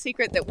picked a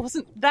secret that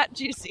wasn't that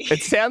juicy.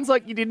 It sounds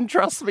like you didn't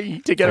trust me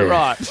to get it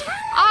right.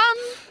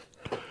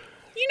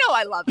 You know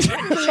I love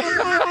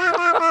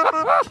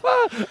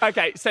you.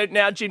 Okay, so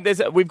now, Jim,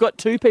 we've got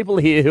two people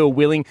here who are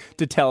willing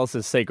to tell us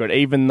a secret,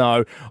 even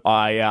though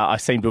I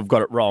seem to have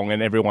got it wrong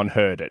and everyone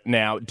heard it.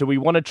 Now, do we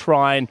want to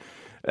try and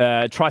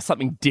try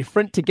something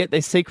different to get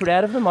their secret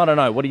out of them? I don't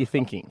know. What are you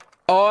thinking?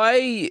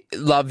 I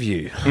love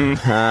you.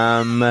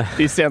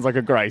 This sounds like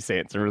a Grace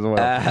answer as well.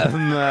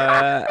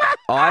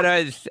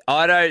 I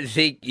don't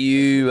think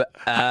you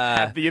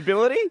have the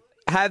ability.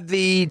 Have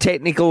the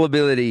technical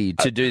ability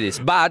to do this,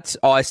 but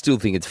I still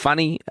think it's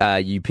funny.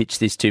 You pitched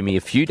this to me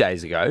a few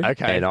days ago,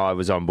 and I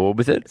was on board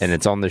with it, and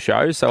it's on the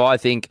show. So I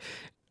think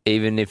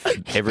even if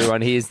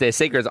everyone hears their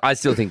secrets, I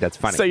still think that's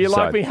funny. So you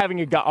like me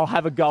having a go? I'll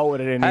have a go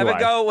at it anyway. Have a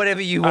go at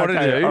whatever you want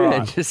to do,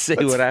 and just see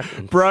what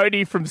happens.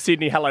 Brody from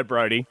Sydney. Hello,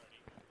 Brody.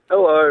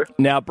 Hello.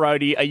 Now,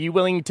 Brody, are you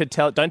willing to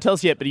tell? Don't tell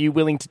us yet, but are you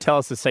willing to tell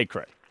us a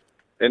secret?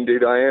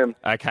 Indeed, I am.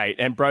 Okay,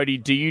 and Brody,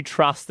 do you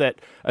trust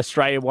that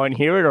Australia won't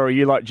hear it, or are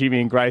you like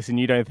Jimmy and Grace and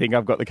you don't think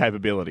I've got the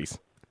capabilities?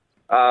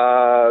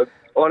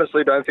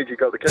 Honestly, don't think you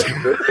got the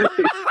capabilities.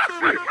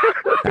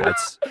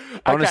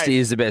 Honesty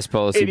is the best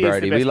policy,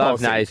 Brody. We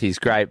love policy. Nath; he's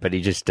great, but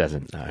he just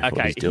doesn't know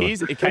what he's doing.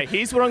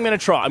 Here's what I'm going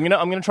to try. I'm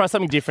going to try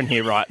something different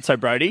here, right? So,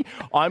 Brody,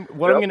 I'm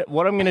going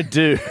to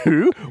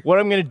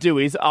do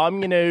is I'm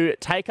going to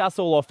take us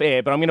all off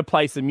air, but I'm going to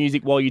play some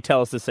music while you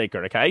tell us the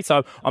secret. Okay?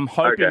 So I'm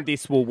hoping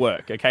this will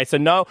work. Okay? So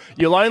no,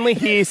 you'll only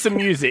hear some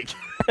music.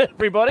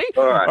 Everybody.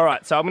 All right. All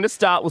right. So I'm going to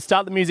start. We'll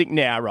start the music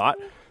now, right?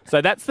 So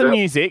that's the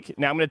music.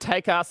 Now I'm going to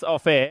take us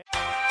off air.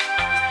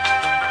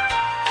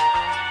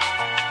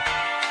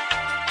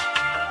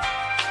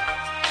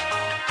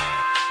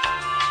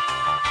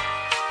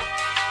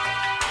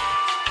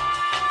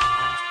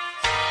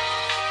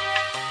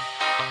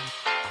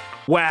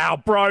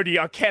 Wow, Brody,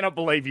 I cannot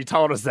believe you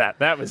told us that.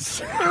 That was...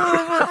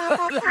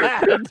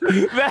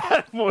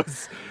 that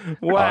was...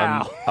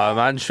 Wow. I'm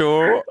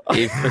unsure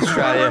if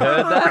Australia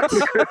heard that.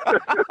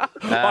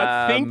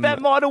 I think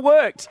that might have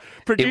worked.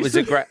 It was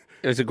a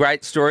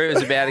great story. It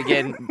was about,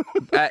 again,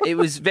 it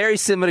was very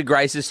similar to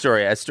Grace's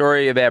story, a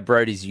story about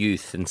Brody's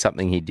youth and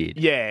something he did.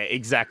 Yeah,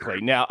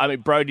 exactly. Now, I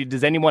mean, Brody,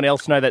 does anyone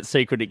else know that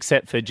secret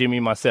except for Jimmy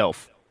and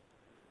myself?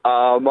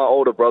 My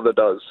older brother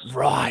does.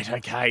 Right,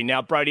 okay.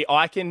 Now, Brody,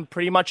 I can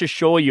pretty much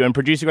assure you, and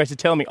producer Grace to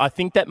tell me, I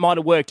think that might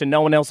have worked and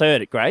no one else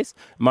heard it, Grace.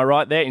 Am I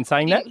right there in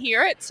saying that? Didn't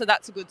hear it, so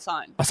that's a good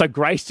sign. Oh, so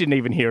Grace didn't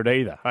even hear it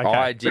either. Okay.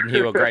 I didn't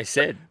hear what Grace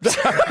said. Okay,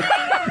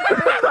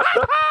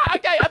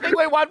 I think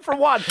we're 1 from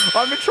 1.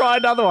 I'm going to try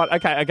another one.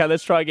 Okay,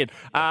 let's try again.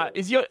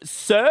 Is it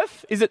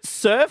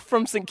Surf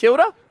from St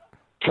Kilda?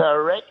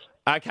 Correct.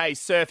 Okay,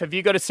 Surf, have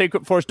you got a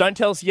secret for us? Don't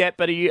tell us yet,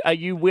 but are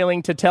you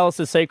willing to tell us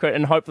a secret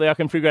and hopefully I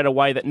can figure out a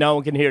way that no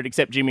one can hear it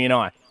except Jimmy and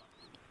I?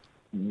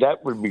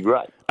 That would be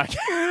great. Okay.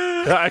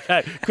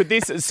 Okay. Could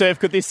this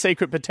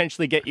secret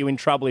potentially get you in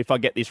trouble if I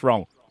get this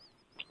wrong?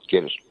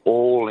 Get us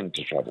all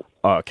into trouble.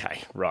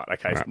 Okay, right,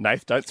 okay. Right.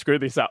 Nath, don't screw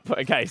this up.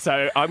 Okay,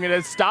 so I'm going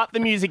to start the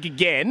music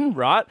again,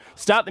 right?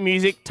 Start the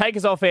music, take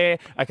us off air.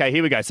 Okay,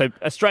 here we go. So,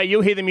 Australia,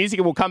 you'll hear the music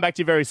and we'll come back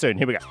to you very soon.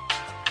 Here we go.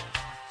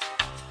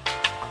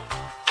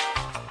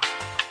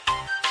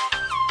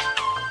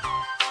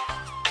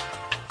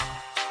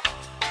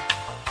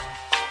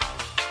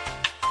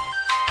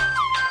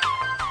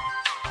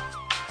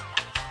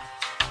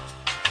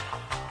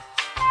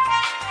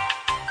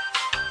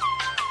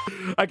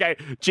 Okay,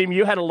 Jim,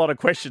 you had a lot of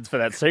questions for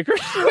that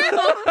secret.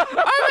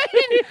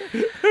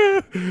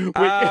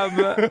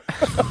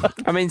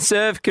 I mean,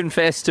 Surf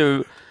confessed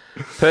to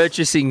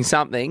purchasing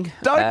something.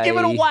 Don't give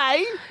it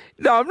away.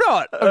 No, I'm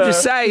not. I'm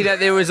just saying that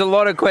there was a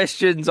lot of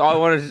questions I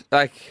wanted.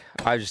 I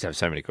just have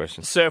so many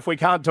questions. Surf, we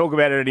can't talk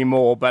about it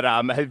anymore. But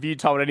have you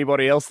told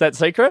anybody else that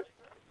secret?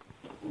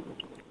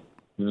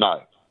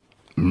 No.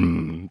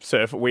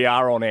 Surf, we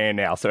are on air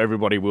now, so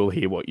everybody will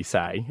hear what you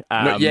say.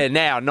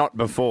 Now, not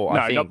before. No,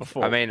 I think. not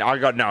before. I mean, I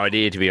got no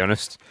idea, to be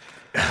honest.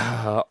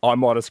 I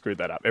might have screwed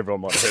that up.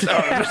 Everyone might have heard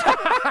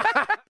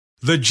that.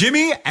 The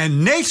Jimmy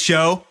and Nath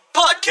Show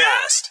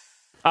podcast.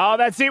 Oh,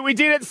 that's it. We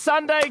did it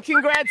Sunday.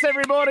 Congrats,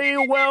 everybody.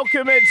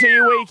 Welcome it to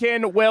your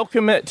weekend.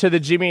 Welcome it to the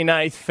Jimmy and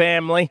Nath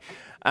family.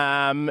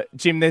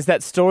 Jim, there's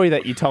that story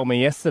that you told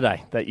me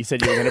yesterday that you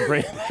said you were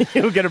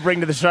going to bring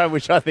to the show,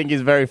 which I think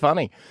is very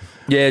funny.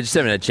 Yeah, just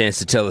haven't had a chance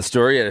to tell the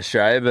story at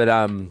Australia, but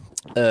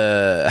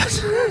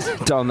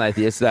told Nath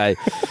yesterday.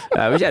 We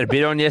had a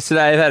bit on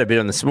yesterday. I've had a bit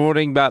on this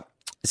morning, but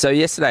so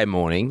yesterday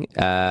morning,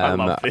 I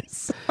love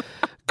this.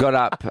 got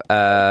up,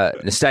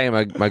 staying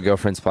at my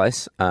girlfriend's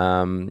place,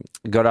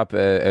 got up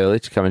early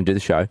to come and do the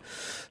show.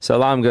 So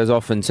alarm goes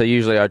off, and so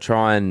usually I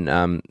try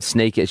and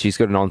sneak it. She's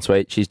got an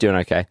ensuite. She's doing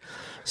okay.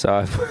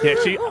 So Yeah,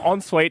 she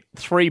ensuite,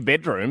 3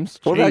 bedrooms.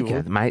 well, Gee,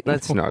 okay, mate,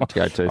 let's not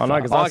go too I far.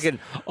 know, 'cause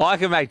I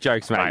can make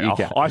jokes, mate. You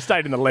can. I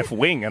stayed in the left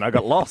wing and I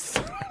got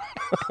lost.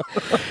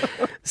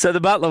 So the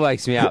butler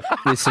wakes me up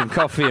with some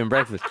coffee and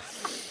breakfast.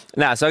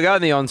 So I go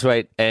in the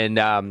ensuite and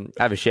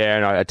have a shower,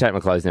 and I take my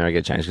clothes down and I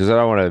get changed because I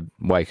don't want to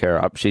wake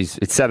her up.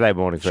 It's Saturday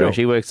morning for her. Sure.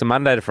 She works on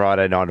Monday to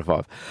Friday, 9 to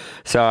 5.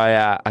 So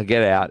I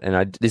get out,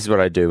 and this is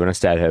what I do when I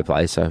stay at her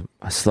place. So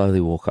I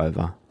slowly walk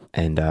over,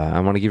 and I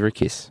want to give her a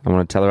kiss. I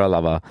want to tell her I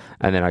love her,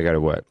 and then I go to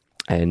work.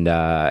 And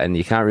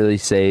you can't really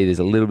see. There's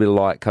a little bit of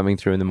light coming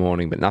through in the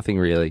morning, but nothing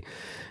really.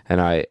 And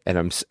I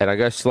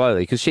go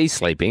slowly because she's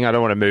sleeping. I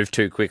don't want to move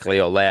too quickly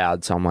or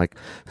loud, so I'm like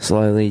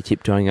slowly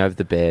tiptoeing over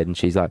the bed, and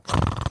she's like,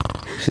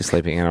 she's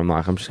sleeping, and I'm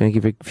like, I'm just going to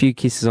give her a few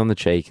kisses on the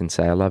cheek and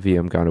say, I love you,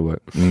 I'm going to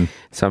work.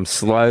 So I'm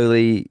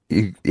slowly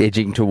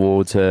edging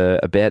towards her,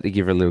 about to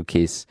give her a little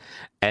kiss,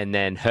 and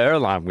then her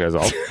alarm goes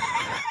off.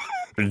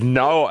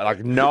 No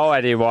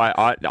idea why.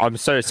 I'm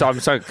so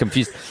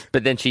confused.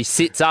 But then she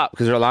sits up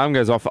because her alarm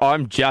goes off.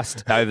 I'm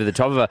just over the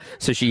top of her,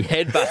 so she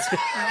headbutts.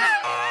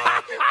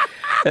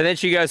 And then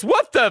she goes,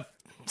 "What the?"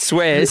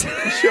 Swears.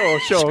 Sure.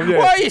 Yeah.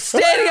 Why are you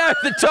standing over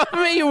the top of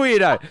me, you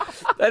weirdo?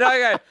 And I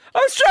go, I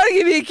was trying to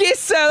give you a kiss,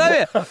 so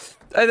I love you.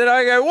 And then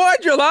I go,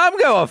 why'd your alarm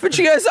go off? And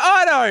she goes,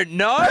 I don't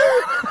know.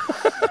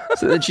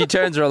 So then she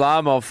turns her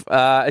alarm off.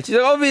 And she's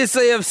like,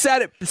 obviously I've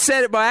set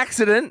it by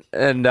accident.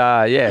 And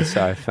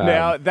so.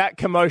 Now, that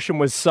commotion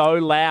was so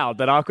loud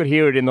that I could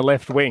hear it in the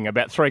left wing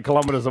about 3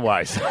 kilometres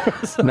away.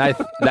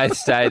 Nath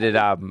stayed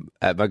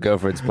at my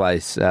girlfriend's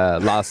place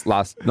not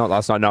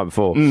last night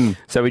before.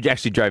 So we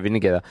actually drove in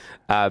together.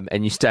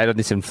 And you stayed on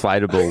this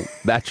inflatable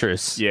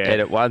mattress. Yeah. And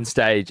at one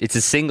stage, it's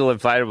a single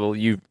inflatable.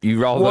 You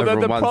roll over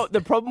on one. The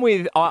problem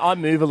with I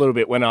move a little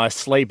bit when I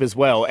sleep as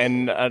well.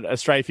 And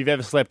Australia, if you've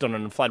ever slept on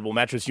an inflatable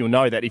mattress, you'll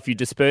know that if you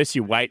disperse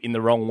your weight in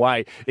the wrong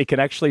way, it can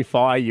actually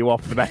fire you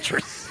off the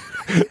mattress.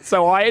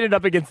 So I ended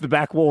up against the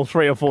back wall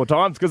 3 or 4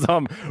 times because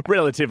I'm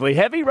relatively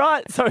heavy,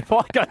 right? So if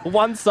I go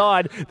one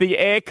side, the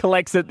air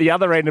collects at the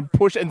other end and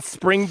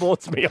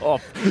springboards me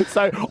off.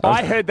 So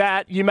I heard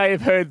that. You may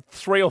have heard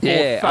 3 or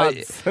 4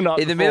 thuds the night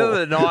in the middle of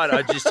the night,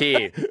 I just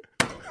hear.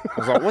 I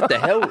was like, what the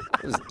hell?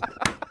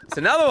 It's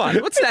another one.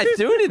 What's that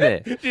doing in there?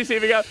 Did you see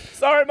me go,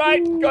 sorry,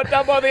 mate, got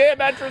done by the air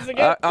mattress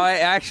again? I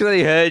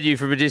actually heard you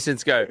from a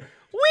distance go,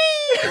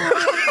 whee!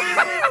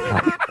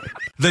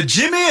 The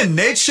Jimmy and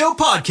Nate Show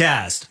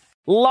podcast.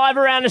 Live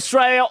around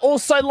Australia,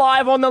 also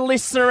live on the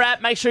Listener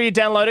app. Make sure you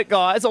download it,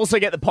 guys. Also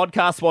get the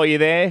podcast while you're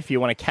there if you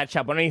want to catch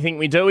up on anything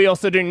we do. We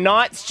also do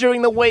nights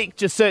during the week.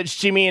 Just search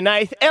Jimmy and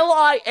Nath,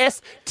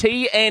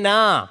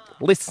 LISTNR,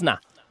 Listener.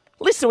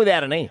 Listener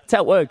without an E. That's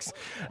how it works.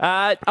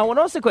 I want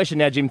to ask a question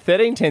now, Jim.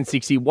 13 10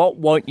 60. What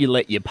won't you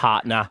let your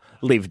partner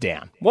live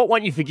down? What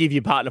won't you forgive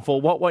your partner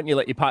for? What won't you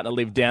let your partner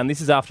live down?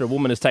 This is after a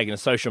woman has taken to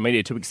social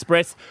media to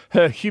express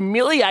her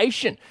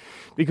humiliation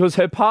because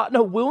her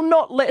partner will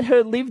not let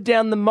her live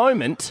down the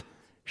moment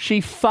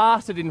she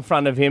farted in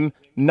front of him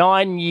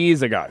 9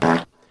 years ago.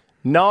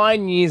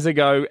 9 years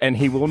ago, and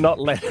he will not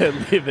let her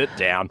live it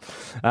down.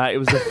 It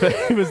was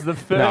the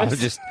first. No, I was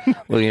just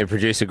looking at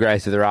producer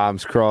Grace with her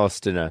arms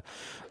crossed and her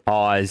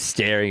eyes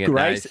staring at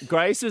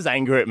Grace was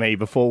angry at me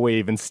before we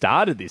even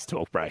started this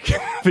talk break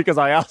because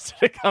I asked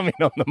her to come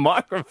in on the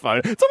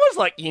microphone. It's almost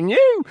like you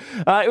knew.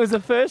 It was the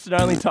first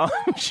and only time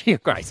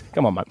Grace,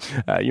 come on, mate.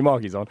 Your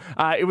mic is on.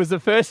 It was the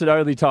first and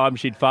only time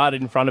she'd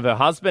farted in front of her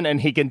husband, and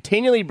he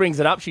continually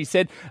brings it up. She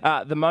said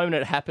the moment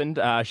it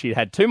happened, she'd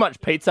had too much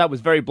pizza,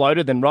 was very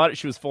bloated, then right as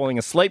she was falling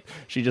asleep,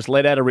 she just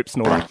let out a rip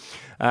snorter.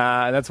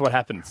 That's what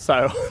happened.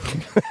 So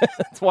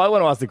that's why I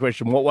want to ask the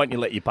question, what won't you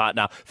let your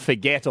partner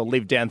forget or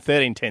live down?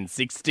 13 10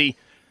 60.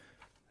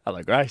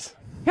 Hello, Grace.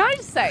 Can I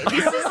just say,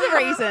 this is the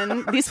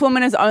reason this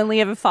woman has only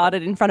ever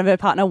farted in front of her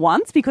partner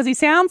once, because he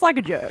sounds like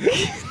a jerk.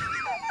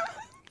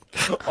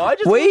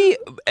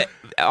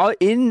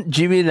 In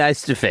Jimmy and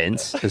Nate's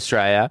defence,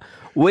 Australia,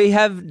 we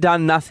have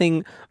done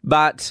nothing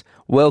but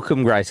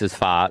welcome Grace's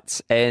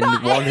farts and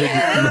wanted...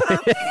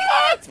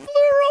 Farts,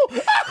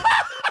 plural!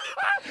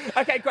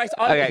 Okay, Grace.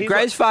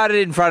 Grace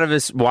farted in front of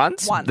us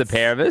once, the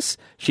pair of us.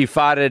 She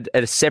farted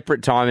at a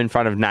separate time in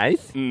front of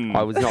Nath.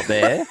 I was not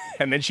there.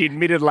 And then she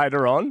admitted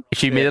later on.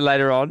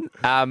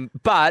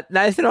 But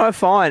Nath and I are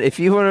fine. If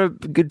you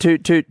want to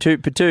toot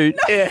patoot,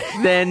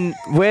 then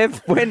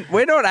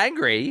we're not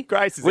angry.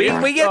 Grace is we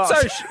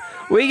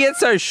get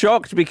so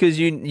shocked because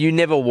you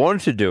never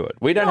want to do it.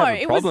 We don't have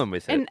a problem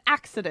with it. An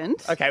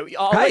accident.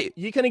 Okay,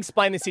 you can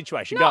explain the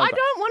situation. No, I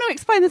don't want to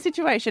explain the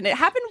situation. It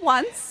happened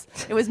once.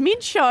 It was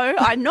mid-show.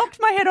 I knocked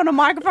my head on a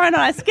microphone and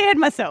I scared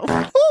myself.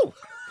 Oh,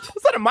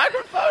 was that a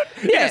microphone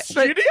in a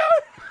studio?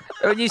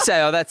 When you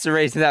say, that's the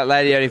reason that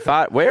lady only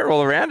fart, we're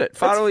all around it.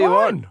 Fart all you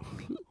want.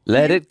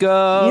 Let it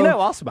go. You know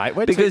us, mate.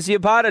 Because your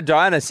partner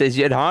Diana says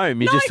you're at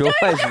home. You just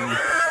always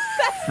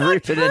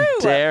rip it and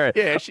tear it.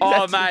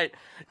 Yeah, mate.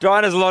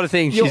 Diana's a lot of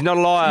things. She's not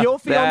a liar. Your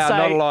They are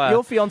not a liar.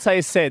 Your fiance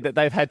has said that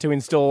they've had to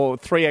install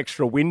 3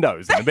 extra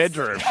windows in the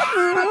bedroom.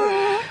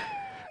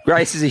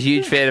 Grace is a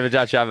huge fan of a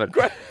Dutch oven.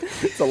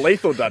 It's a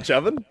lethal Dutch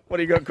oven. What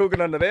do you got cooking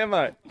under there,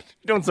 mate?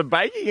 Doing some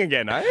baking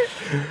again, eh?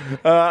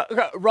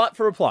 Okay, right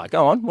for reply.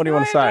 Go on. What do you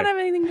want to say? I don't have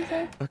anything to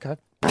say. Okay.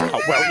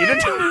 Oh, well, you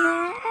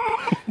didn't.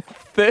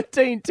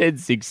 13 10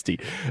 60.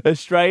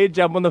 Australia,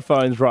 jump on the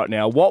phones right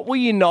now. What will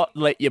you not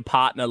let your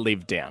partner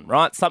live down,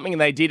 right? Something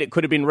they did, it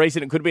could have been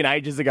recent, it could have been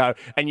ages ago,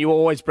 and you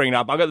always bring it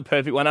up. I got the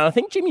perfect one, and I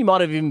think Jimmy might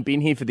have even been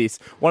here for this.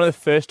 One of the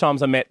first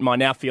times I met my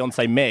now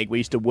fiancée Meg, we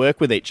used to work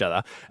with each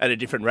other at a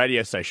different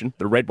radio station,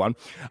 the red one,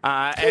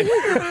 and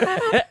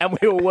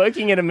we were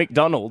working at a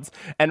McDonald's,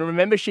 and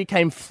remember she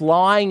came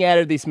flying out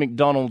of this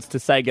McDonald's to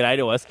say g'day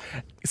to us,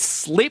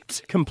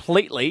 slipped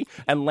completely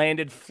and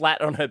landed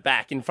flat on her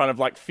back in front of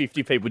like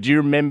 50 people. Do you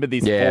remember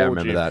this? Yeah, I fall,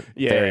 remember Jim? that.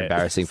 Yeah. Very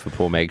embarrassing for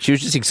poor Meg. She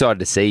was just excited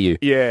to see you.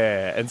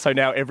 Yeah, and so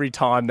now every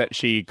time that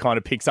she kind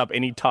of picks up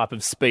any type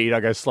of speed, I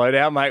go, slow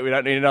down, mate. We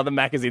don't need another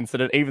Macca's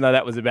incident, even though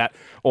that was about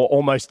or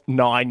almost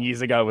 9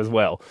 years ago as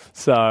well.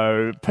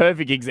 So,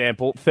 perfect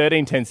example,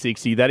 13 10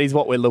 60. That is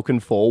what we're looking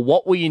for.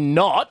 What will you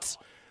not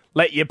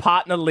let your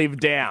partner live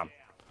down?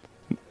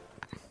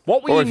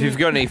 What will Or if you've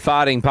got any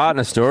farting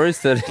partner stories,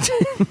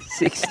 13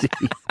 60.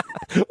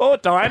 Oh,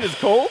 Diana's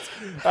called.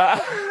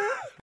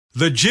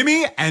 The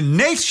Jimmy and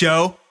Nate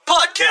Show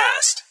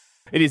podcast.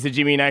 It is the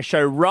Jimmy and Nate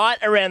Show right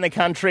around the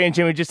country. And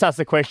Jimmy just asked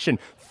the question,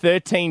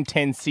 13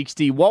 10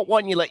 60. What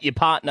won't you let your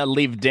partner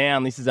live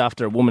down? This is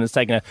after a woman has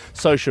taken to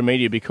social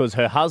media because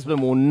her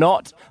husband will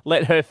not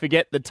let her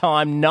forget the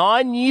time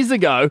 9 years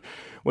ago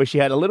where she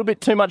had a little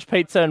bit too much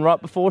pizza and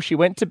right before she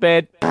went to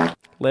bed,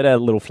 let her a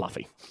little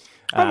fluffy.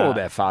 I'm all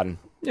about farting.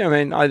 Yeah,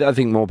 I mean, I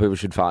think more people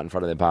should fart in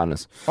front of their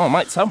partners. Oh,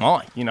 mate, so am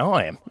I. You know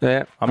I am.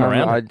 Yeah, I'm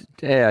around. I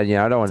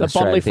don't want It's to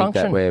a bodily think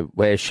function. that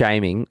we're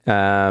shaming.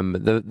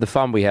 The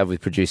fun we have with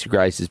producer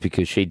Grace is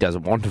because she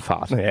doesn't want to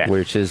fart, Yeah.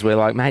 which is we're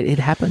like, mate, it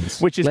happens.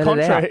 Which is Let it out.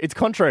 contrary. It's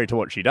contrary to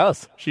what she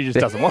does. She just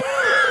doesn't want.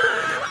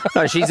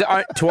 No, she's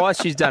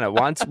twice. She's done it.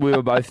 Once we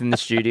were both in the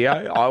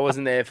studio. I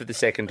wasn't there for the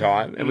second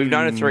time, and we've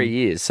known her 3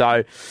 years.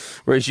 So,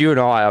 whereas you and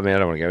I mean, I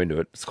don't want to go into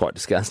it. It's quite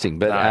disgusting,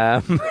 but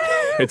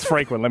it's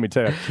frequent. Let me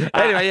tell you.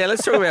 Anyway, yeah,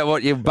 let's talk about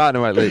what your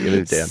partner won't let you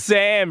live down.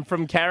 Sam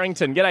from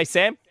Carrington. G'day,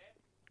 Sam.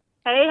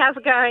 Hey, how's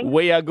it going?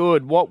 We are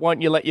good. What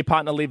won't you let your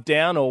partner live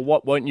down, or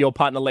what won't your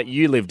partner let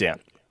you live down?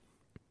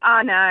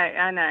 I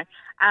know.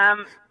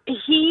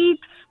 He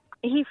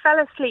fell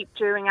asleep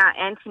during our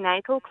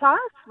antenatal class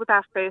with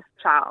our first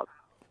child.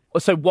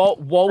 So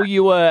while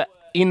you were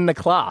in the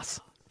class?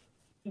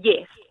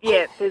 Yes,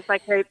 yeah. There's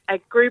like a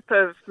group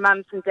of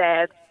mums and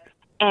dads,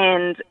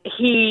 and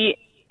he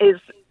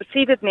is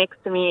seated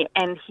next to me,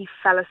 and he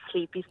fell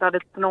asleep. He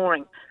started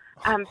snoring.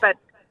 But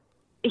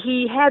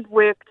he had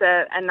worked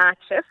a night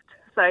shift,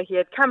 so he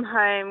had come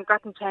home,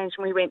 gotten changed,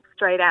 and we went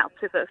straight out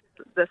to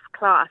this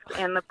class,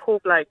 and the poor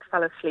bloke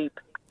fell asleep.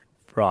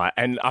 Right,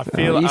 and I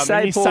feel you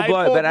say poor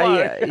bloke, but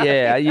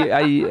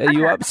are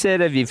you upset?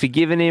 Have you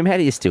forgiven him? How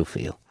do you still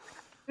feel?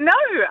 No,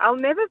 I'll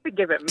never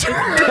forgive him.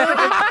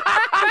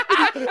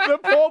 The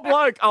poor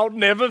bloke, I'll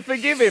never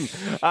forgive him.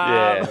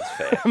 Yeah, that's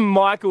fair.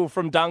 Michael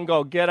from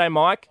Dungog. G'day,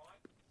 Mike.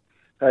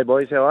 Hey,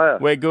 boys, how are you?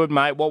 We're good,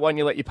 mate. What won't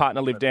you let your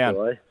partner live down?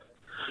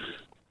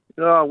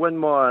 When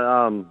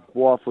my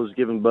wife was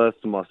giving birth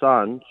to my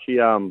son, she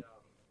done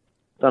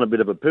a bit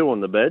of a poo on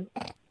the bed,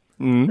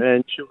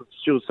 and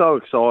she was so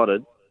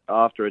excited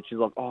after it. She's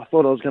like, "Oh, I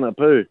thought I was going to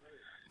poo."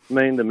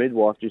 Me and the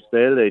midwife just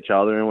stared at each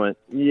other and went,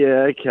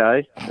 "Yeah,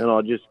 okay," and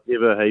I just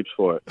give her heaps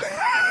for it.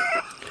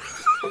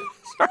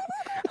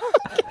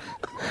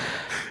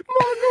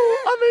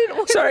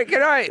 Sorry,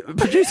 can I,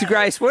 producer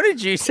Grace, what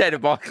did you say to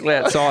Michael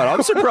outside?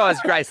 I'm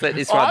surprised Grace let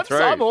this one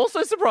through. I'm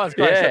also surprised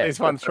Grace let this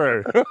one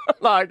through.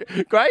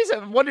 Like, Grace,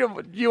 what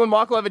do you and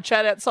Michael have a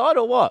chat outside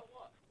or what?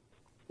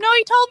 No,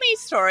 he told me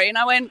his story, and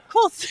I went,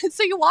 cool,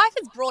 so your wife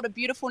has brought a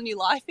beautiful new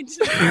life into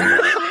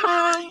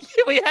the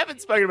We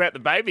haven't spoken about the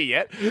baby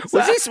yet.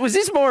 Was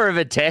this more of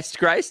a test,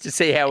 Grace, to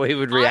see how he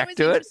would react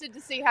to I it? was interested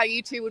to see how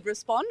you two would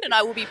respond, and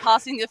I will be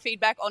passing the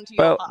feedback on to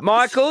your Well, partner.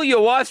 Michael,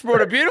 your wife's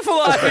brought a beautiful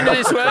life into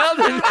this world.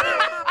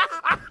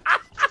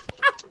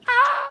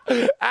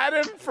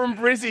 Adam from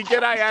Brizzy.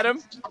 G'day, Adam.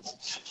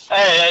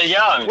 Hey, how you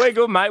going? We're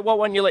good, mate. What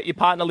won't you let your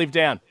partner live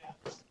down?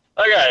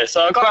 Okay,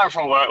 so I got back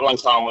from work one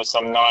time with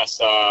some nice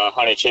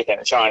honey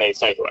chicken, Chinese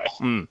takeaway.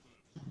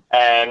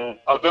 And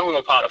I've been with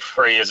my partner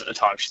for 3 years at the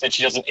time. She said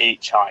she doesn't eat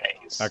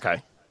Chinese.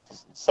 Okay.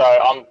 So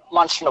I'm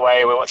munching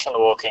away, we're watching The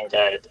Walking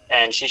Dead,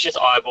 and she's just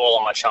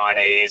eyeballing my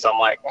Chinese. I'm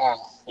like,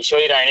 you sure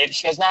you don't eat it?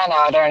 She goes, no,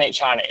 I don't eat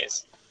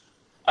Chinese.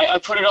 I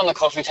put it on the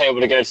coffee table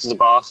to go to the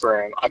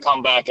bathroom. I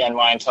come back and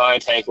my entire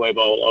takeaway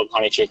bowl of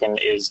honey chicken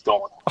is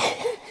gone.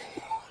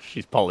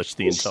 She's polished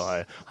the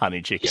entire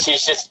honey chicken.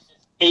 She's just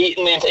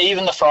eating it,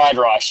 even the fried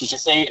rice. She's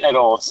just eating it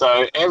all.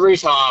 So every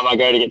time I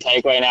go to get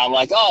takeaway now, I'm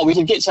like, oh, we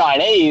could get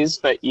Chinese,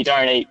 but you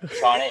don't eat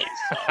Chinese.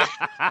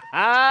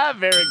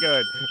 Very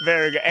good.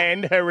 Very good.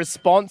 And her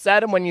response,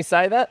 Adam, when you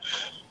say that?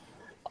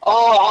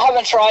 oh, I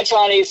haven't tried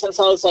Chinese since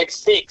I was like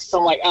 6. So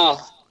I'm like,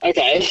 oh,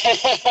 okay.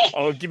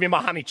 I'll give me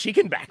my honey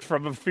chicken back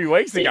from a few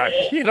weeks ago.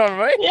 You know what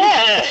I mean?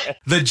 Yeah.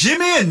 The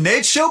Jimmy and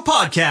Nate Show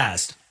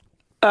podcast.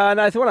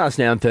 Nathan, what I ask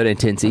now on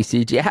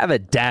 131060, do you have a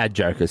dad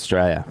joke,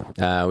 Australia?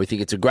 We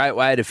think it's a great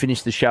way to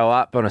finish the show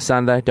up on a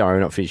Sunday. Don't worry,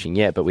 we're not finishing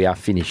yet, but we are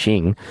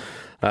finishing.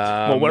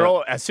 Well, we're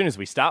all, as soon as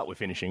we start, we're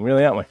finishing,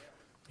 really, aren't we?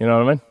 You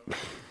know what I mean?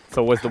 It's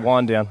always the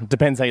wind down. It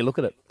depends how you look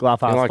at it. Glass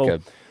half full.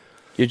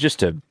 You're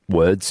just a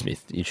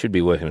wordsmith. You should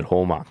be working at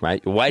Hallmark,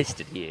 mate. You're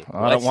wasted here.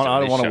 I don't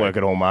want to work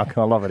at Hallmark.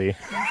 I love it here.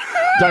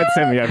 Don't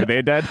send me over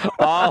there, Dad.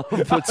 I'll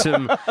put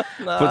some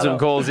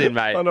calls in,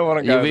 mate. I don't want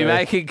to go You'll be there.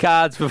 making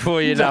cards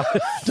before you know.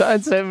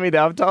 Don't send me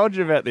there. I've told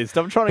you about this.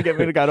 Stop trying to get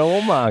me to go to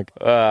Hallmark.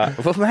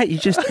 Well, mate,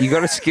 you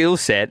got a skill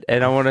set,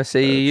 and I want to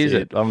see you use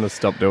it. I'm going to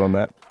stop doing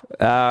that.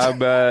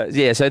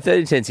 Yeah, so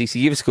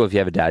 131060, give us a call if you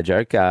have a dad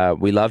joke.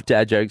 We love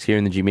dad jokes here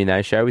in the Jimmy and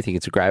Nate Show. We think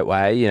it's a great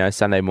way,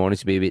 Sunday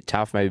mornings to be a bit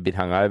tough, maybe a bit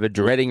hungover,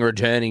 dreading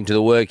returning to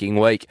the working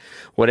week.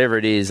 Whatever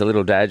it is, a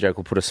little dad joke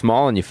will put a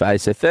smile on your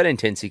face. So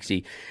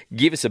 131060,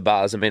 give us a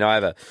buzz. I mean, I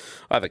have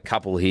a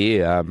couple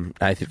here,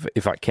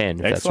 if I can,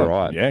 if that's all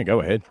right. Yeah,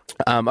 go ahead.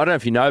 I don't know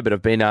if you know, but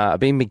I've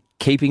been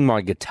keeping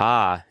my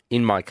guitar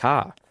in my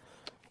car.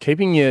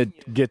 Keeping your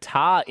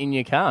guitar in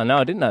your car? No,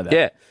 I didn't know that.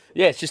 Yeah.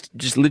 Yeah, it's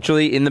just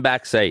literally in the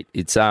back seat.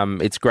 It's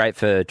great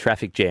for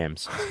traffic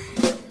jams.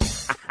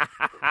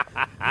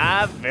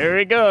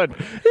 Very good.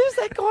 Who's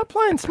that guy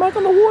playing Smoke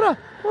on the Water?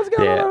 What's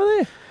going on over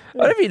there? I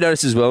don't know if you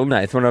noticed as well,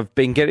 Nathan, when I've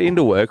been getting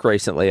into work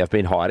recently, I've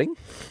been hiding.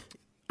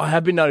 I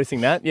have been noticing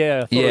that.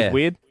 Yeah, I thought it was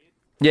weird.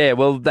 Yeah,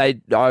 well,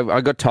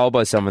 I got told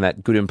by someone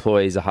that good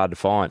employees are hard to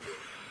find.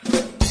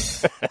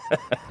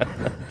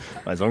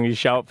 As long as you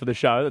show up for the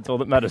show, that's all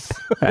that matters.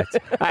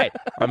 Hey,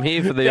 I'm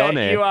here for the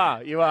on-air.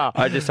 You are.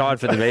 I just hide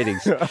for the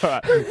meetings. All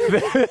right.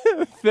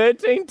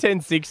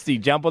 131060.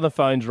 Jump on the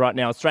phones right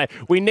now, Australia.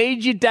 We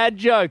need your dad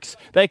jokes.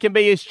 They can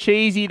be as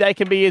cheesy, they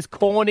can be as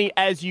corny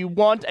as you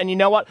want. And you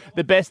know what?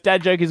 The best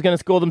dad joke is going to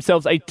score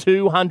themselves a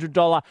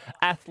 $200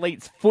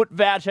 Athlete's Foot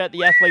voucher at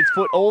the Athlete's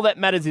Foot. All that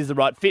matters is the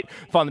right fit.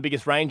 Find the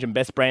biggest range and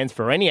best brands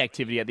for any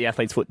activity at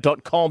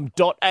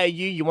theathletesfoot.com.au.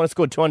 You want to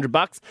score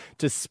 $200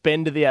 to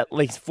spend at the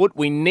Athlete's Foot.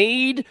 We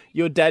need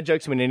your dad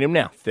jokes. We need them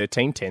now.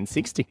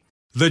 131060.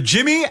 The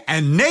Jimmy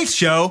and Nate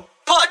Show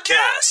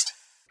podcast.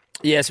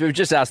 Yes, we've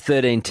just asked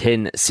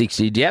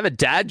 131060. Do you have a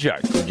dad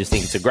joke? We just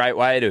think it's a great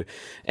way to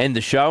end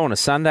the show on a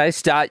Sunday,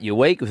 start your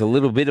week with a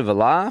little bit of a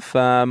laugh.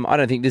 I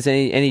don't think there's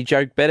any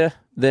joke better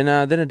than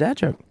a dad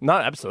joke. No,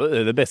 absolutely.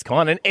 They're the best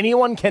kind. And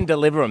anyone can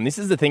deliver them. This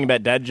is the thing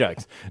about dad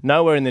jokes.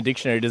 Nowhere in the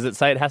dictionary does it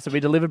say it has to be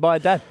delivered by a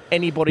dad.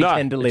 Anybody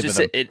can deliver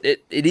them.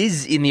 It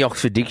is in the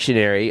Oxford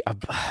Dictionary.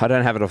 I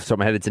don't have it off the top of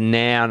my head. It's a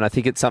noun. I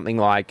think it's something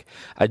like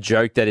a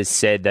joke that is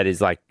said that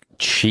is like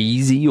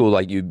cheesy, or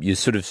like you're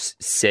sort of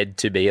said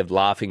to be of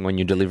laughing when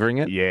you're delivering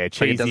it. Yeah,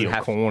 cheesy or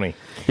corny.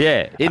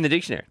 Yeah, in the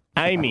dictionary.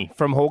 Amy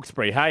from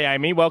Hawkesbury. Hey,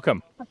 Amy,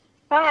 welcome.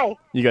 Hi,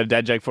 You got a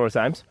dad joke for us,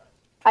 Ames?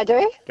 I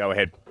do. Go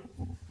ahead.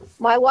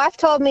 My wife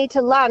told me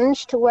to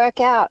lunge to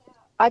work out.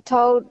 I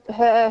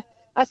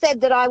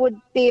said that I would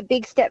be a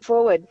big step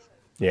forward.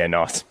 Yeah,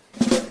 nice.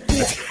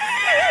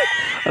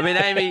 I mean,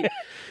 Amy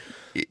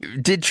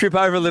did trip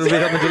over a little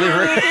bit on the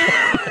delivery.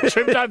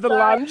 Tripped over the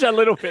lunge a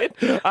little bit.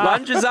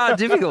 Lunges are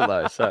difficult,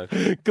 though. So,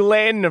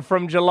 Glenn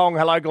from Geelong.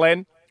 Hello,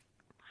 Glenn.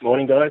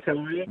 Morning, guys. How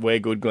are you? We're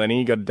good, Glennie.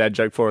 You got a dad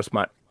joke for us,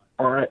 mate?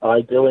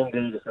 I do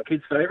indeed. It's my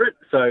kid's favourite.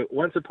 So,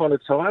 once upon a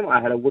time,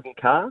 I had a wooden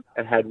car.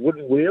 It had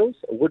wooden wheels,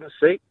 a wooden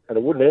seat, and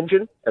a wooden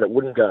engine, and it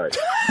wouldn't go.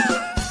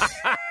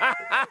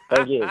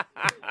 Thank you.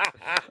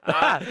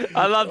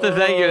 I love the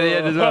thank you at the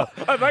end as well.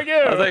 Oh, thank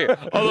you. Thank you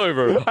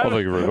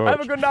very much.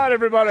 Have a good night,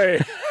 everybody.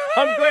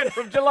 I'm Glenn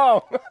from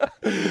Geelong.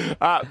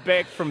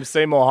 Beck from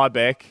Seymour. Hi,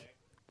 Beck.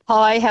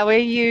 Hi, how are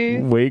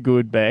you? We're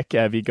good, Beck.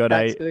 Have you got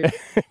have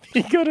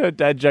you got a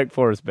dad joke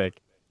for us, Beck?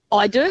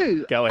 I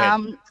do. Go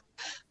ahead.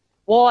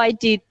 Why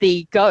did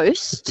the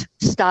ghost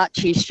starch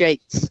his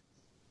sheets?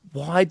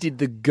 Why did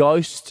the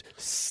ghost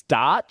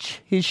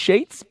starch his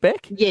sheets,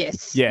 Beck?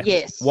 Yes. Yeah.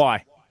 Yes.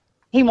 Why?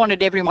 He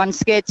wanted everyone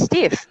scared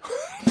stiff.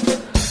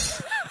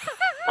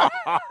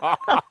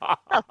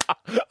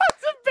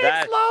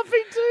 Beck's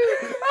laughing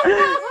too.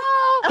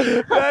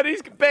 That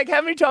is, Beck,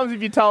 how many times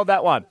have you told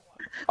that one?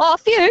 Oh, a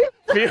few.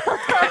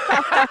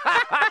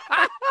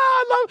 I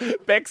love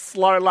Beck's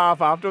slow laugh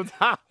afterwards.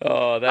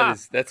 Oh,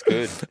 that's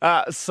good.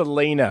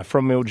 Selena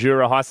from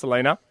Mildura. Hi,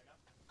 Selena.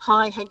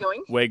 Hi, how you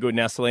going? We're good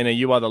now, Selena.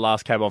 You are the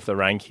last cab off the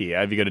rank here.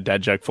 Have you got a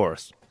dad joke for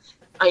us?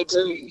 I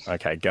do.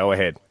 Okay, go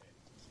ahead.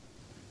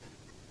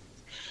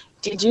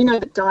 Did you know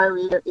that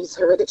diarrhea is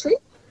hereditary?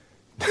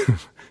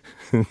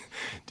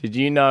 Did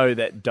you know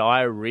that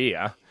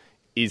diarrhea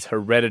is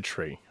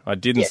hereditary? I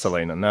didn't, Yes.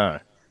 Selena, no.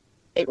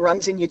 It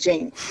runs in your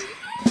genes.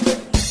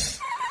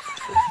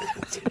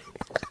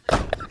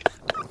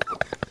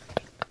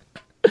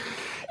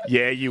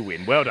 Yeah, you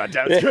win. Well done,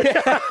 Dad.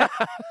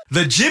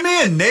 The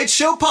Jimmy and Nate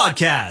Show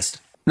podcast.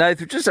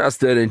 Nathan, just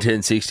asked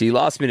 131060,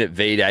 last-minute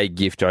V-Day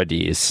gift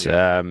ideas.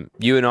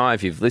 You and I,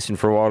 if you've listened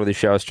for a while to the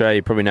show, Australia,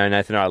 you probably know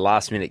Nathan and I are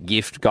last-minute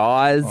gift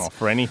guys. Oh,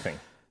 for anything.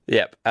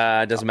 Yep.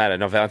 Doesn't matter.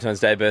 Not Valentine's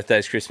Day,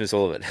 birthdays, Christmas,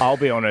 all of it. I'll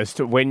be honest,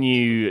 when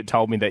you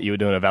told me that you were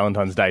doing a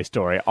Valentine's Day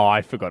story,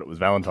 I forgot it was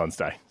Valentine's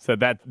Day. So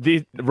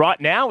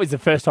right now is the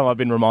first time I've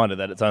been reminded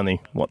that it's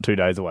only, 2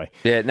 days away.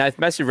 Yeah,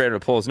 Nathan, massive round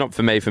of applause, not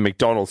for me, for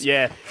McDonald's.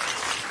 Yeah.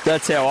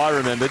 That's how I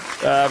remembered,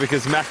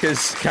 because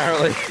Macca's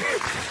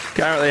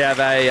currently have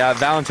a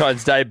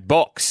Valentine's Day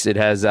box. It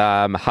has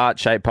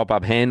heart-shaped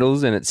pop-up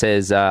handles, and it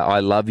says, I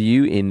love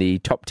you in the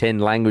top 10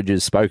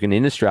 languages spoken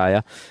in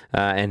Australia,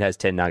 and has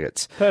 10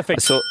 nuggets.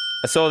 Perfect.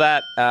 I saw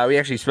that. We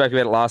actually spoke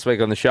about it last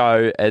week on the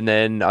show, and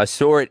then I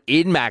saw it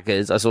in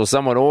Macca's. I saw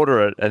someone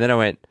order it, and then I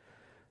went,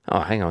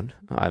 oh, hang on.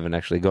 I haven't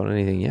actually got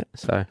anything yet.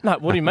 So no,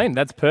 what do you mean?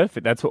 That's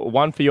perfect. That's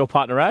one for your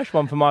partner, Ash,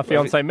 one for my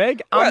fiancée,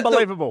 Meg.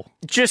 Unbelievable.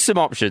 Just some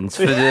options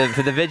for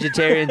the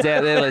vegetarians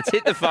out there. Let's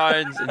hit the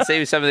phones and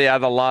see some of the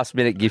other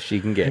last-minute gifts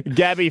you can get.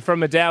 Gabby from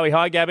Madawi.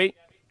 Hi, Gabby.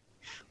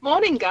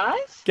 Morning,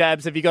 guys.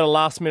 Gabs, have you got a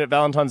last-minute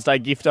Valentine's Day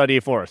gift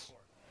idea for us?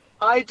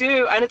 I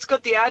do, and it's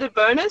got the added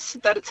bonus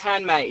that it's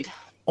handmade.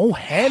 Oh,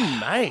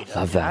 handmade.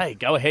 Love that. Hey,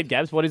 go ahead,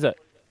 Gabs. What is it?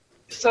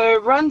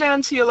 So run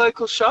down to your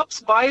local shops,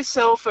 buy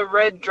yourself a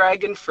red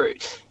dragon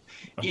fruit.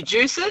 You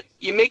juice it,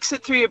 you mix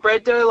it through your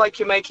bread dough like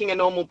you're making a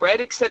normal bread,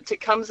 except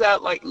it comes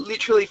out like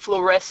literally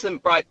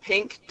fluorescent bright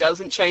pink,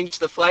 doesn't change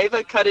the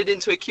flavour. Cut it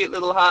into a cute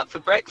little heart for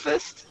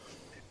breakfast.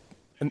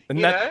 And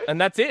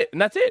that's it.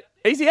 And that's it.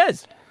 Easy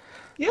as.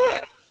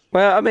 Yeah.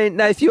 Well, I mean,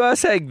 Nath, you are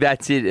saying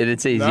that's it and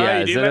it's easy No,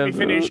 as. you didn't let me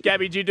finish.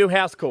 Gabby, do you do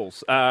house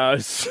calls?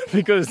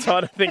 Because I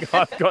don't think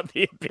I've got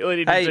the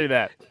ability to do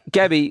that.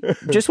 Gabby,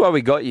 just while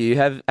we got you,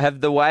 have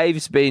the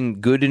waves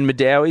been good in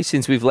Madawi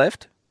since we've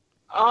left?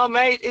 Oh,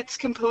 mate, it's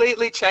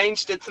completely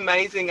changed. It's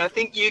amazing. I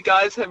think you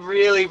guys have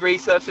really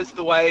resurfaced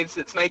the waves.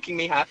 It's making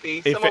me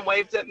happy. Someone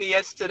waved at me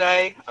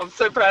yesterday. I'm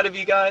so proud of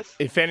you guys.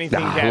 If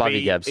anything, love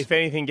you, Gabs.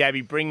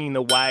 Gabby, bringing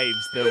the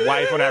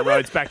wave on our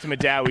roads back to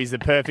Madawi is the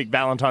perfect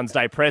Valentine's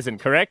Day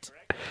present, correct?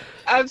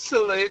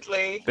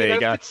 Absolutely. There you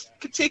go.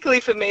 Particularly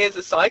for me as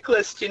a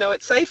cyclist,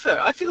 it's safer.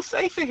 I feel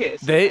safer here.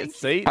 So there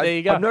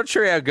you go. I'm not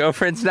sure our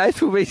girlfriends,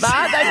 Nath, will be...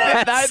 No,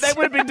 they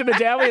would have been to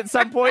Madawi at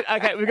some point.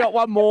 Okay, we've got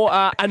one more.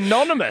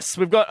 Anonymous.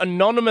 We've got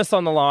Anonymous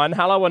on the line.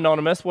 Hello,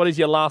 Anonymous. What is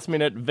your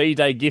last-minute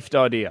V-Day gift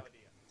idea?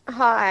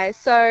 Hi.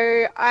 So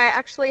I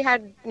actually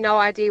had no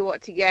idea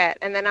what to get,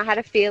 and then I had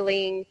a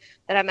feeling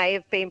that I may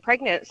have been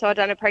pregnant. So I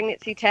done a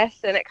pregnancy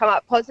test, and it come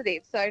up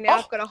positive. So now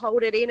I've got to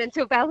hold it in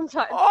until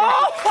Valentine's Day.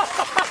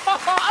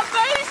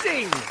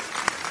 Amazing!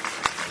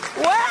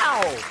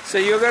 Wow! So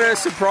you're going to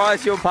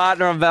surprise your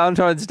partner on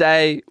Valentine's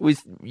Day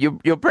with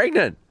you're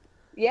pregnant?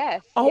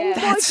 Yes. Oh,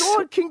 my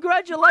God.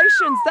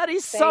 Congratulations. That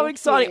is so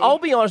exciting. you. I'll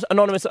be honest,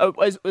 Anonymous,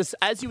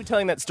 as you were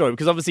telling that story,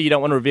 because obviously you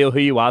don't want to reveal who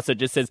you are, so it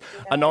just says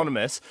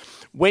Anonymous.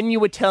 When you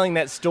were telling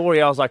that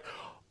story, I was like,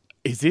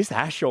 is this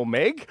Ash or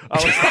Meg?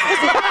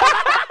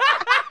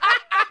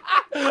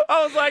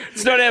 I was like...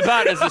 It's not our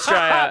partners,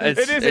 Australia. It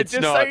isn't, it's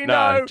just not, so you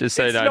know. No, just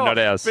so you know, not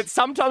ours. But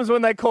sometimes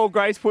when they call,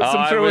 Grace puts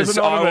them through as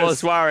Anonymous. I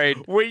was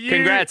worried. Were you...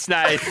 Congrats,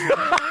 Nate.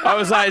 I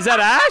was like, is that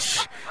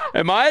Ash?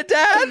 Am I a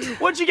dad?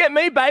 What'd you get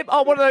me, babe?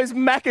 Oh, one of those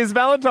Macca's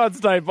Valentine's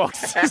Day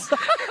boxes.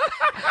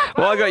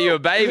 Well, I got you a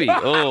baby.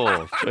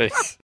 Oh,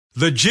 jeez.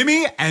 The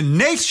Jimmy and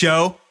Nate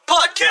Show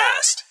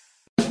podcast.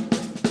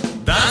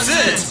 That's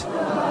it.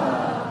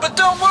 But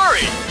don't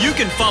worry, you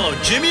can follow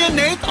Jimmy and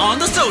Nate on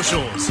the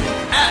socials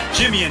at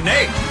Jimmy and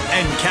Nate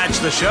and catch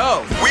the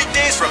show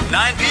weekdays from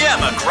 9 p.m.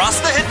 across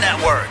the Hit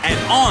Network and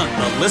on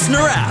the Listener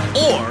app.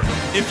 Or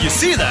if you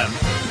see them,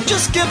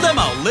 just give them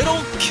a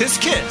little kiss.